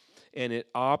unbiased and it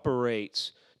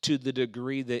operates to the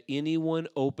degree that anyone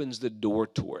opens the door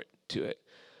to it.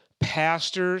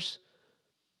 Pastors,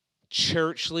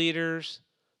 church leaders,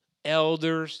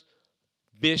 elders,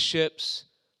 bishops,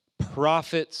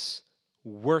 prophets,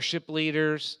 worship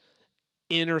leaders,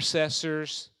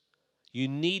 intercessors, you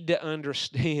need to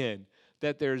understand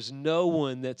that there's no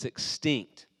one that's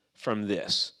extinct from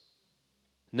this.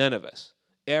 None of us.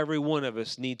 Every one of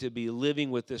us need to be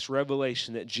living with this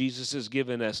revelation that Jesus has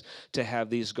given us to have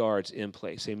these guards in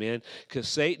place. Amen? Because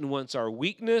Satan wants our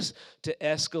weakness to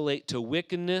escalate to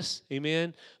wickedness.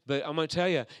 Amen? But I'm going to tell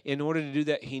you, in order to do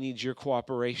that, he needs your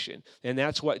cooperation. And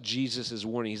that's what Jesus is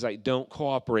warning. He's like, don't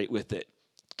cooperate with it.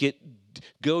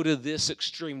 Go to this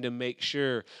extreme to make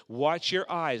sure. Watch your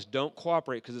eyes. Don't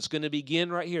cooperate, because it's going to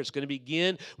begin right here. It's going to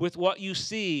begin with what you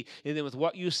see, and then with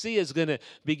what you see is going to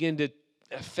begin to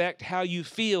affect how you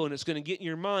feel, and it's going to get in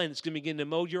your mind. It's going to begin to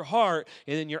mold your heart,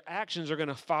 and then your actions are going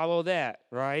to follow that,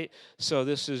 right? So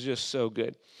this is just so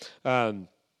good.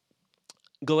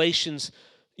 Galatians,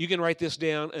 you can write this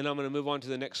down, and I'm going to move on to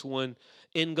the next one.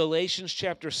 In Galatians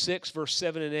chapter 6, verse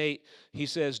 7 and 8, he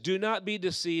says, do not be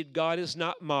deceived, God is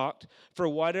not mocked. For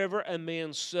whatever a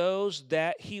man sows,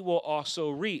 that he will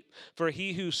also reap. For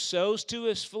he who sows to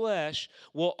his flesh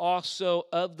will also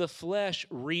of the flesh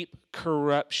reap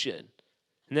corruption.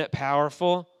 Isn't that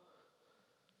powerful?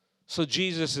 So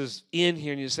Jesus is in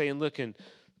here and he's saying, look, and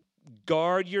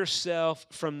guard yourself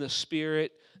from the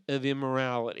spirit of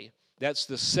immorality. That's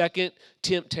the second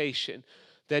temptation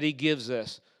that he gives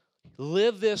us.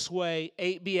 Live this way,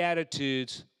 8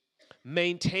 Beatitudes.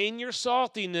 Maintain your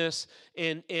saltiness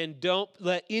and don't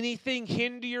let anything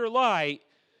hinder your light.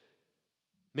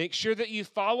 Make sure that you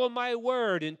follow my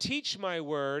word and teach my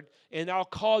word, and I'll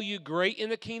call you great in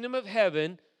the kingdom of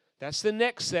heaven. That's the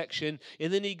next section.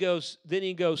 And then he goes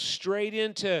straight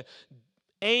into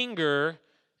anger,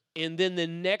 and then the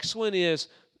next one is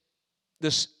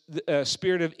the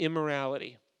spirit of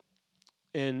immorality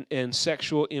and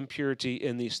sexual impurity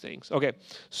in these things. Okay,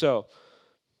 so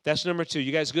that's number 2.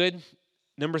 You guys good?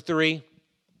 Number 3.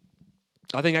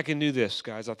 I think I can do this,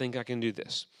 guys. I think I can do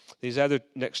this. These other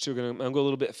next 2 I'm going to go a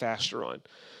little bit faster on.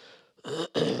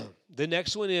 The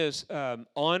next one is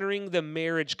honoring the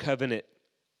marriage covenant.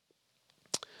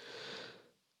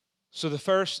 So the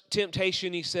first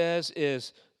temptation, he says,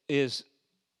 is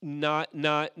not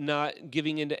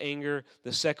giving into anger.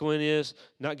 The second one is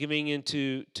not giving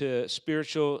into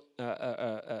spiritual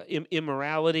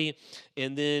immorality,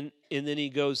 and then he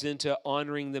goes into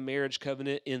honoring the marriage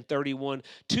covenant in 31.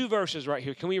 2 verses right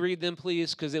here. Can we read them,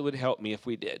 please? Because it would help me if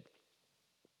we did.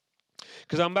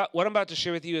 Because what I'm about to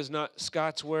share with you is not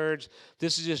Scott's words.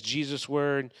 This is just Jesus'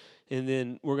 word, and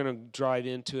then we're going to dive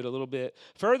into it a little bit.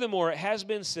 Furthermore, it has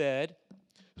been said,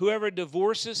 whoever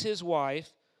divorces his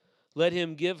wife, let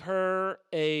him give her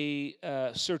a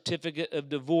certificate of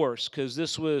divorce, because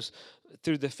this was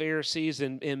through the Pharisees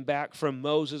and back from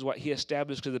Moses, what he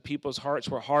established, because the people's hearts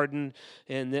were hardened,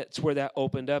 and that's where that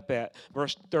opened up at.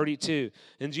 Verse 32,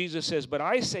 and Jesus says, but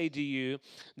I say to you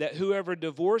that whoever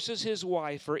divorces his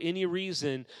wife for any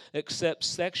reason except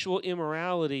sexual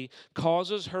immorality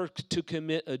causes her to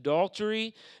commit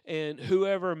adultery, and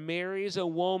whoever marries a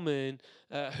woman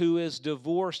who is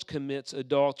divorced commits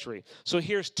adultery. So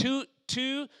here's two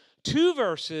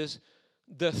verses.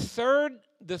 The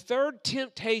third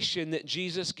temptation that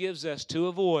Jesus gives us to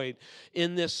avoid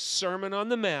in this Sermon on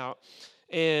the Mount,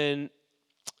 and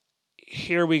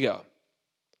here we go.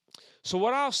 So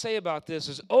what I'll say about this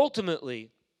is ultimately,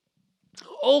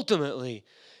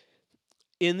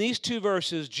 in these 2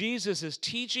 verses, Jesus is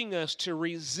teaching us to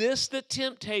resist the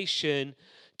temptation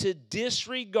to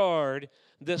disregard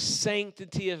the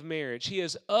sanctity of marriage. He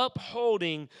is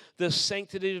upholding the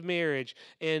sanctity of marriage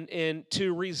and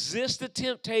to resist the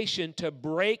temptation to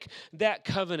break that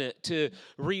covenant, to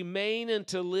remain and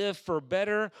to live for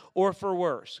better or for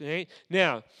worse. Okay?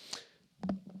 Now,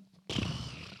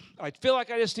 I feel like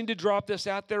I just need to drop this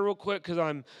out there real quick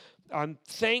because I'm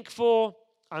thankful.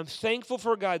 I'm thankful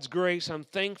for God's grace. I'm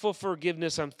thankful for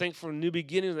forgiveness. I'm thankful for new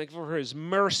beginnings. I'm thankful for His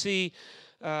mercy.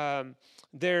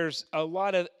 There's a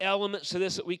lot of elements to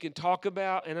this that we can talk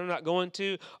about, and I'm not going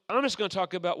to. I'm just going to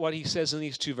talk about what He says in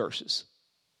these 2 verses.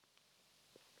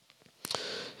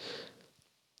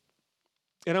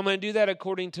 And I'm going to do that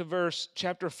according to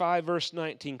chapter 5, verse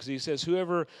 19, because he says,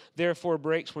 whoever therefore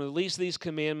breaks one of the least of these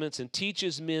commandments and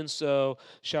teaches men so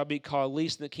shall be called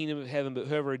least in the kingdom of heaven, but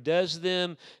whoever does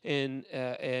them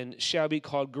and shall be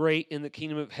called great in the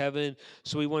kingdom of heaven.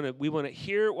 So we want to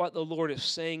hear what the Lord is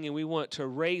saying, and we want to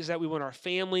raise that. We want our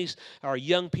families, our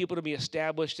young people to be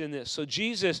established in this. So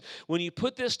Jesus, when you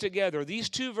put this together, these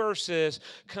 2 verses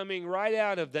coming right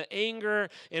out of the anger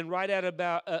and right out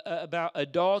about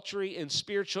adultery and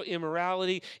spiritual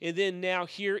immorality, and then now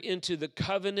here into the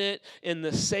covenant and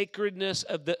the sacredness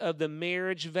of the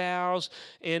marriage vows.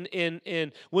 And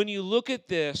when you look at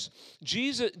this,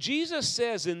 Jesus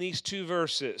says in these 2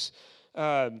 verses,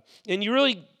 and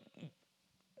you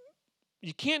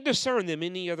can't discern them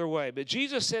any other way, but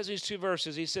Jesus says these 2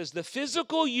 verses, he says the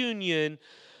physical union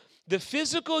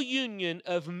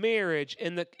of marriage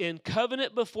and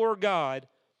covenant before God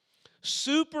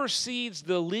supersedes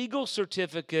the legal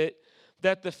certificate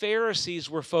that the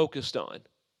Pharisees were focused on.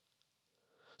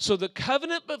 So the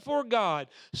covenant before God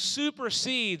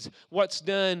supersedes what's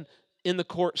done in the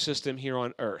court system here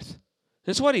on earth.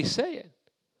 That's what he's saying.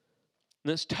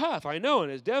 And it's tough, I know,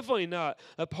 and it's definitely not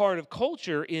a part of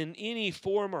culture in any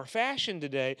form or fashion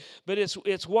today, but it's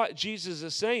what Jesus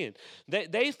is saying.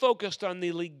 They focused on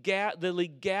the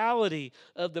legality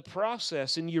of the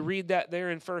process, and you read that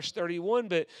there in verse 31.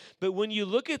 But when you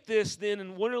look at this then,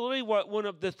 and one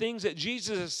of the things that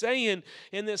Jesus is saying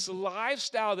in this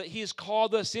lifestyle that he's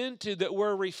called us into, that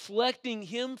we're reflecting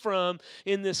him from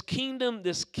in this kingdom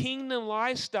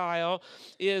lifestyle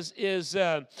is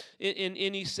and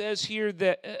he says here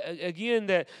that again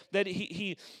that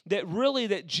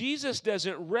Jesus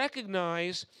doesn't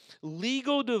recognize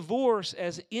legal divorce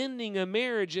as ending a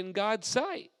marriage in God's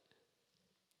sight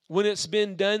when it's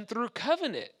been done through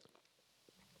covenant.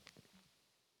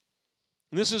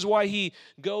 And this is why he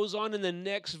goes on in the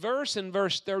next verse, in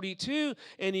verse 32,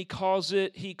 and he calls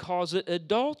it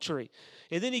adultery.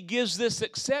 And then he gives this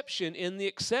exception, and the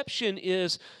exception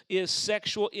is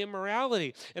sexual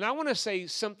immorality. And I want to say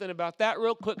something about that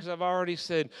real quick because I've already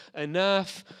said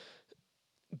enough.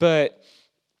 But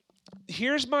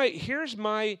here's my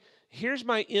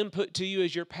input to you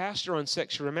as your pastor on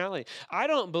sexual immorality. I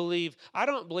don't believe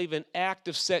an act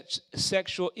of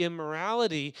sexual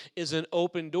immorality is an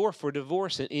open door for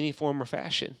divorce in any form or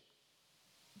fashion.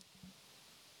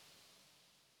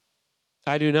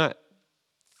 I do not.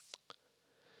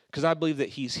 Because I believe that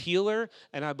he's healer,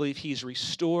 and I believe he's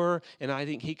restorer, and I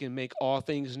think he can make all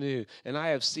things new. And I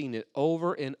have seen it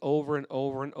over and over and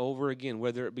over and over again,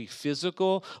 whether it be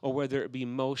physical or whether it be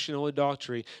emotional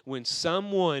adultery. When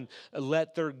someone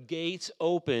let their gates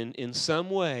open in some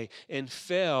way and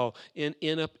fell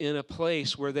in a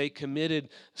place where they committed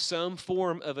some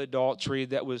form of adultery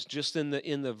that was just in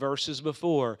the verses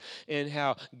before, and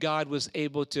how God was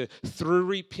able to, through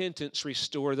repentance,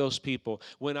 restore those people.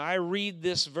 When I read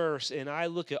this verse and I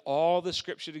look at all the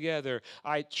scripture together,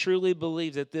 I truly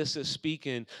believe that this is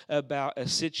speaking about a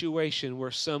situation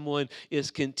where someone is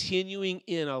continuing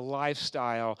in a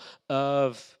lifestyle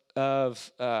of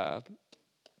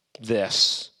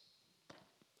this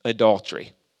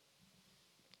adultery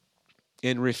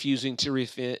and refusing to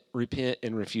repent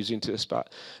and refusing to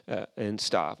stop,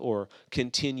 or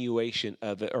continuation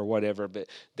of it or whatever. But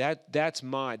that's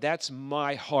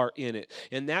my heart in it,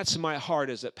 and that's my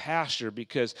heart as a pastor,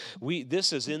 because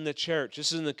this is in the church,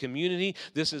 this is in the community,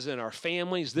 this is in our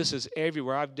families, this is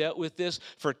everywhere. I've dealt with this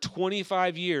for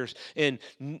 25 years, and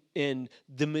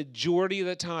the majority of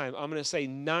the time, I'm going to say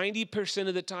 90%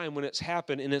 of the time when it's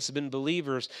happened, and it's been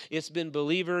believers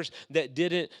that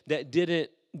didn't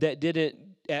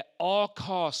at all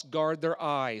costs guard their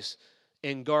eyes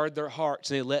and guard their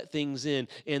hearts, and they let things in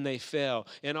and they fell.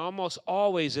 And almost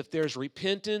always, if there's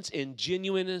repentance and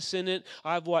genuineness in it,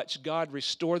 I've watched God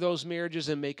restore those marriages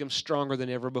and make them stronger than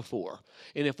ever before.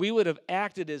 And if we would have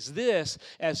acted as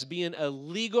being a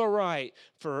legal right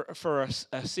for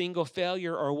a single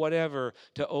failure or whatever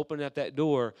to open up that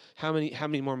door, how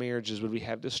many more marriages would we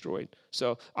have destroyed?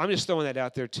 So I'm just throwing that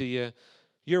out there to you.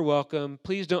 You're welcome.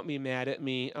 Please don't be mad at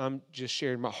me. I'm just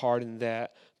sharing my heart in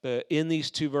that. But in these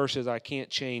two verses, I can't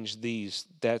change these.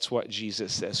 That's what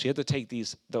Jesus says. So you have to take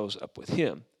those up with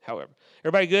him, however.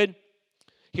 Everybody good?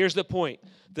 Here's the point.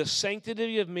 The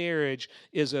sanctity of marriage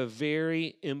is a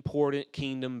very important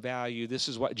kingdom value. This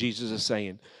is what Jesus is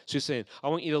saying. So he's saying, I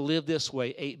want you to live this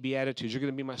way, 8 Beatitudes. You're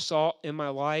going to be my salt and my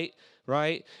light,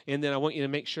 right? And then I want you to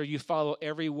make sure you follow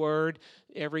every word,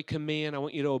 every command. I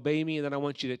want you to obey me, and then I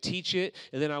want you to teach it.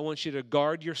 And then I want you to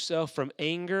guard yourself from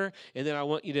anger. And then I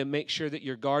want you to make sure that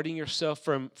you're guarding yourself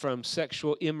from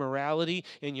sexual immorality,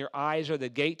 and your eyes are the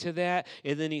gate to that.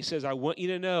 And then he says, I want you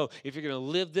to know, if you're going to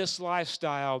live this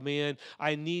lifestyle, man,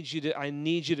 I need you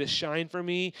to shine for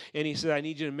me. And he said, I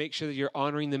need you to make sure that you're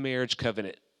honoring the marriage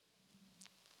covenant.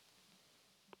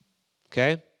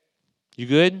 Okay? You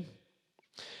good?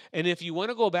 And if you want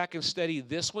to go back and study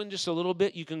this one just a little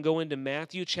bit, you can go into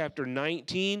Matthew chapter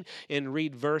 19 and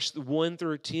read verse 1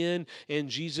 through 10, and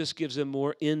Jesus gives a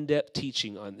more in-depth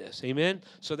teaching on this. Amen?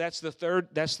 So that's the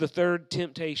third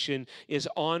temptation is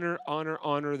honor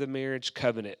the marriage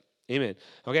covenant. Amen.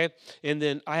 Okay? And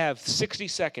then I have 60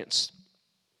 seconds.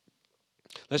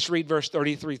 Let's read verse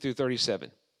 33 through 37.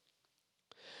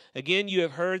 Again, you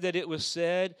have heard that it was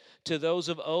said to those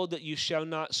of old that you shall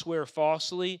not swear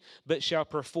falsely, but shall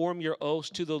perform your oaths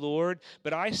to the Lord.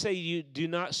 But I say you do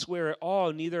not swear at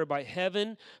all, neither by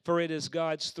heaven, for it is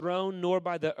God's throne, nor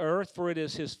by the earth, for it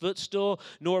is his footstool,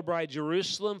 nor by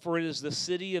Jerusalem, for it is the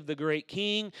city of the great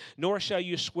king. Nor shall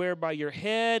you swear by your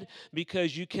head,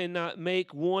 because you cannot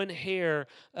make one hair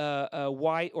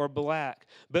white or black.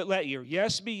 But let your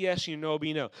yes be yes, your no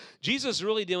be no. Jesus is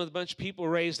really dealing with a bunch of people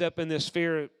raised up in this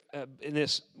fear.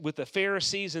 With the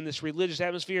Pharisees in this religious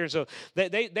atmosphere, and so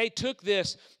they took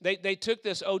this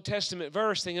Old Testament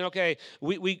verse, thinking, okay,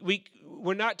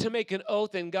 we're not to make an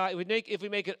oath in God. If we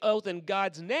make an oath in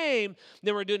God's name,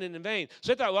 then we're doing it in vain.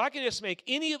 So they thought, well, I can just make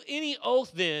any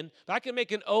oath. Then I can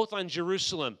make an oath on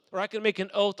Jerusalem, or I can make an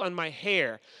oath on my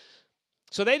hair.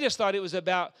 So they just thought it was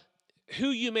about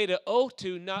who you made an oath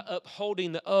to, not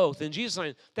upholding the oath. And Jesus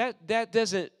is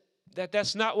saying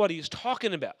that's not what he's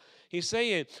talking about. He's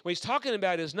saying what he's talking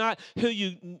about is not who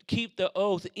you keep the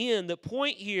oath in. The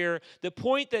point here, the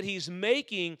point that he's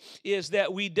making is that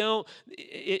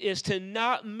is to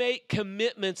not make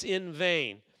commitments in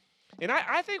vain. And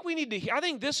I think we need to, I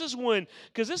think this is one,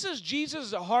 because this is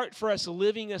Jesus' heart for us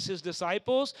living as his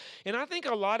disciples. And I think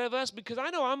a lot of us, because I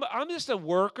know I'm just a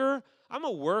worker. I'm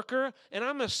a worker and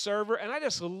I'm a server, and I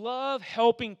just love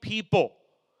helping people.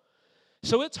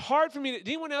 So it's hard for me to,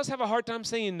 anyone else have a hard time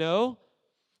saying no?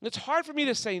 It's hard for me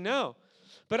to say no.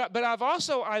 But I've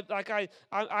also,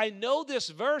 I know this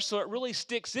verse, so it really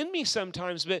sticks in me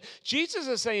sometimes. But Jesus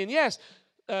is saying, yes,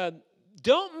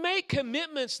 don't make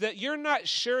commitments that you're not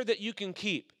sure that you can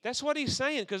keep. That's what he's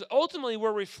saying, because ultimately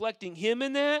we're reflecting him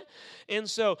in that. And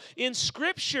so in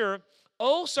Scripture,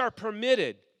 oaths are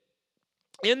permitted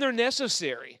and they're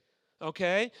necessary.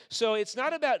 Okay, so it's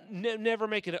not about never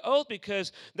making an oath,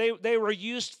 because they were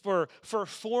used for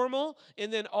formal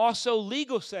and then also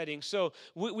legal settings. So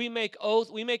we make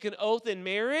an oath in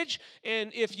marriage,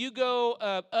 and if you go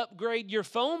upgrade your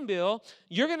phone bill,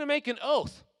 you're going to make an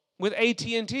oath with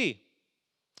AT&T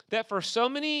that for so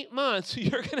many months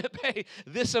you're going to pay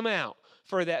this amount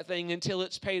for that thing until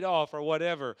it's paid off or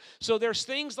whatever. So there's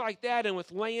things like that, and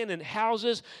with land and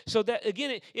houses. So that,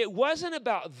 again, it wasn't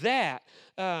about that.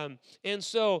 And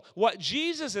so what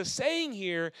Jesus is saying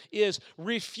here is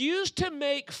refuse to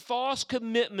make false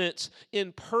commitments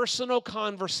in personal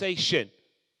conversation.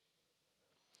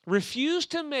 Refuse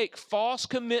to make false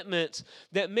commitments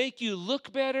that make you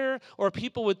look better, or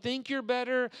people would think you're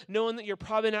better, knowing that you're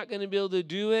probably not going to be able to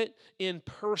do it in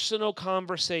personal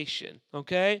conversation,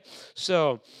 okay?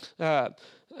 So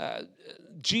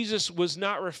Jesus was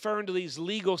not referring to these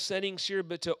legal settings here,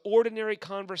 but to ordinary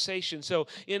conversation. So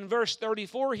in verse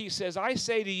 34, he says, I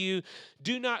say to you,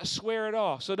 do not swear at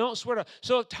all. So don't swear at all.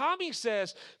 So if Tommy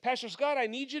says, Pastor Scott, I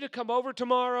need you to come over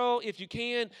tomorrow if you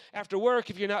can after work.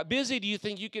 If you're not busy, do you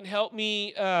think you can help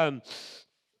me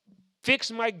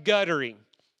fix my guttering?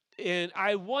 And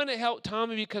I want to help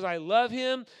Tommy because I love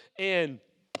him, and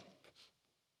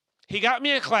he got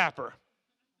me a clapper.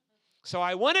 So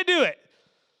I want to do it.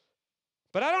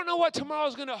 But I don't know what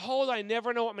tomorrow's going to hold. I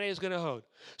never know what my day is going to hold.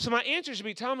 So my answer should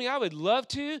be, tell me I would love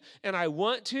to, and I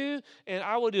want to, and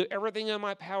I will do everything in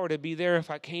my power to be there if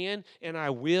I can, and I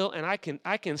will, and I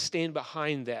can stand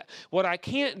behind that. What I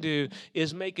can't do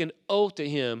is make an oath to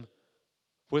him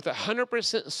with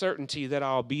 100% certainty that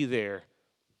I'll be there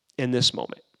in this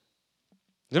moment.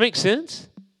 Does that make sense?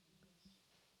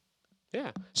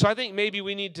 Yeah. So I think maybe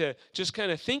we need to just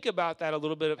kind of think about that a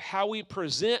little bit of how we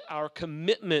present our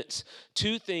commitments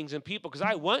to things and people. Because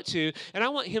I want to, and I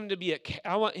want him to be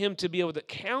I want him to be able to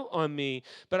count on me,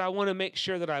 but I want to make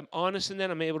sure that I'm honest in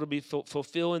that. I'm able to be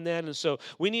fulfilling that. And so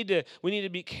we need to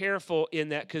be careful in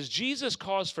that, because Jesus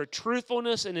calls for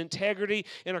truthfulness and integrity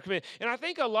in our commitment. And I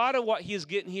think a lot of what he's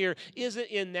getting here isn't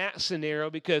in that scenario,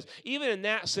 because even in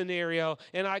that scenario,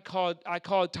 and I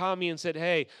called Tommy and said,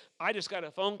 hey, I just got a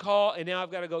phone call, and now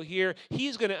I've got to go here.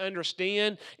 He's going to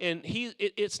understand, and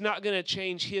it's not going to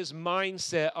change his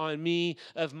mindset on me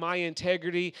of my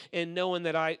integrity and knowing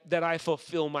that I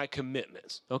fulfill my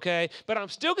commitments, okay? But I'm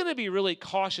still going to be really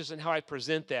cautious in how I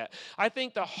present that. I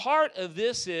think the heart of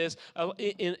this is,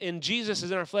 in Jesus is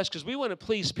in our flesh, because we want to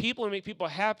please people and make people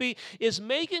happy, is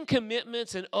making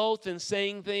commitments and oaths and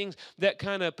saying things that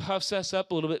kind of puffs us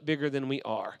up a little bit bigger than we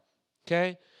are,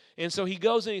 okay? And so he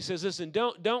goes and he says, listen,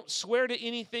 don't swear to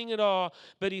anything at all,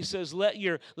 but he says, let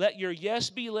your yes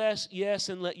be yes,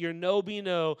 and let your no be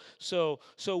no. So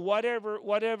whatever,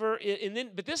 and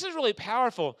then, but this is really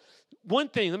powerful. One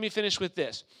thing, let me finish with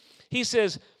this. He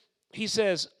says,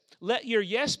 let your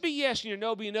yes be yes and your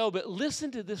no be no, but listen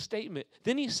to this statement.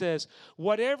 Then he says,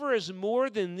 whatever is more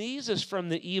than these is from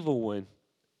the evil one.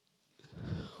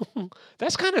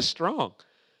 That's kind of strong.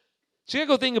 So you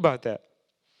got to go think about that.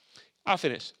 I'll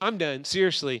finish. I'm done.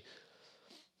 Seriously.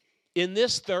 In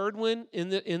this third one,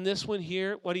 in this one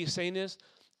here, what he's saying is,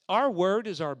 our word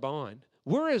is our bond.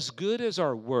 We're as good as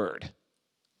our word.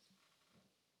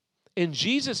 And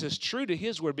Jesus is true to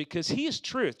his word because he is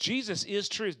truth. Jesus is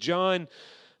truth. John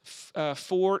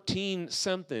 14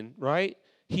 something, right?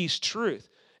 He's truth.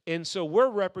 And so we're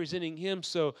representing him.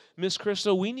 So, Miss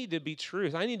Crystal, we need to be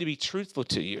truth. I need to be truthful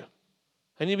to you.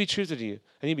 I need to be truthful to you.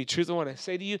 I need to be truthful in what I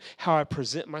say to you, how I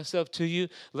present myself to you.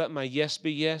 Let my yes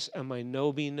be yes and my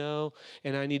no be no.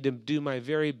 And I need to do my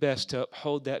very best to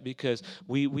uphold that, because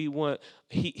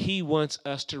he wants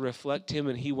us to reflect him,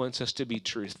 and he wants us to be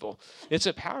truthful. It's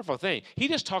a powerful thing. He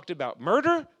just talked about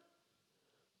murder,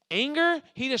 anger.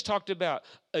 He just talked about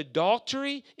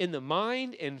adultery in the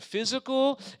mind and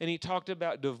physical, and he talked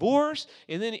about divorce,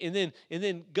 and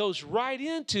then goes right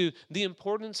into the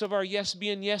importance of our yes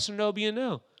being yes and no being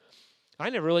no. I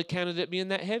never really counted it being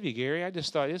that heavy, Gary. I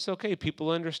just thought it's okay.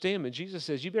 People understand. But Jesus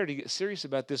says you better get serious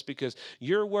about this, because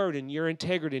your word and your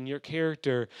integrity and your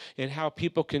character and how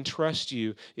people can trust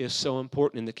you is so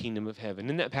important in the kingdom of heaven.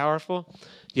 Isn't that powerful?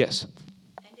 Yes.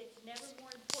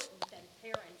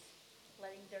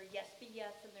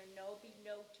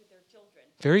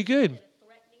 Very good.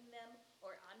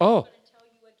 Oh,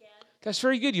 that's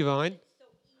very good, Yvonne.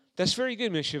 That's very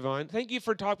good, Miss Yvonne. Thank you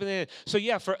for talking that. So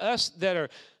yeah, for us that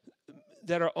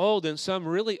are old, and some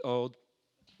really old,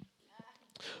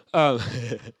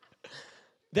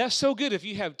 that's so good if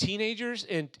you have teenagers,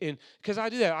 and because I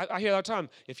do that. I hear all the time,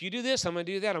 if you do this, I'm going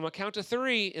to do that. I'm going to count to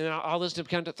 3, and I'll listen to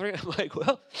count to 3. I'm like,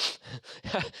 well,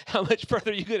 how much further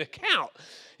are you going to count?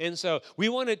 And so we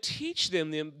want to teach them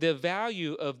the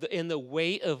value of and the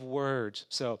weight of words.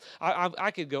 So I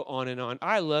could go on and on.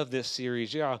 I love this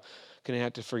series. Y'all going to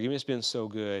have to forgive me. It's been so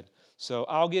good. So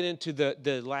I'll get into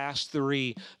the last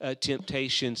 3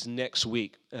 temptations next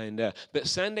week. But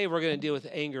Sunday we're going to deal with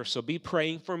anger. So be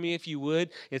praying for me if you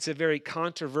would. It's a very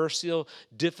controversial,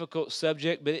 difficult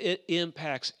subject, but it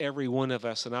impacts every one of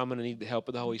us, and I'm going to need the help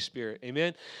of the Holy Spirit.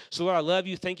 Amen? So Lord, I love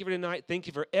you. Thank you for tonight. Thank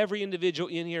you for every individual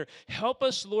in here. Help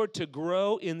us, Lord, to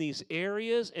grow in these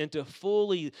areas and to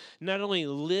fully not only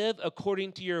live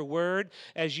according to your word,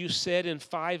 as you said in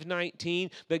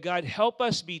 5:19, but God, help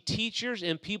us be teachers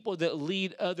and people that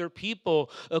lead other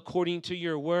people according to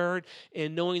your word,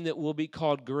 and knowing that we'll be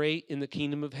called great in the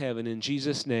kingdom of heaven. In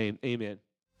Jesus' name, amen.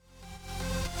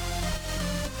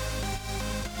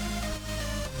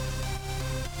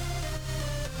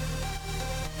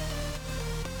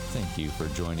 Thank you for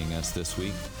joining us this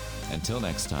week. Until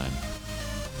next time.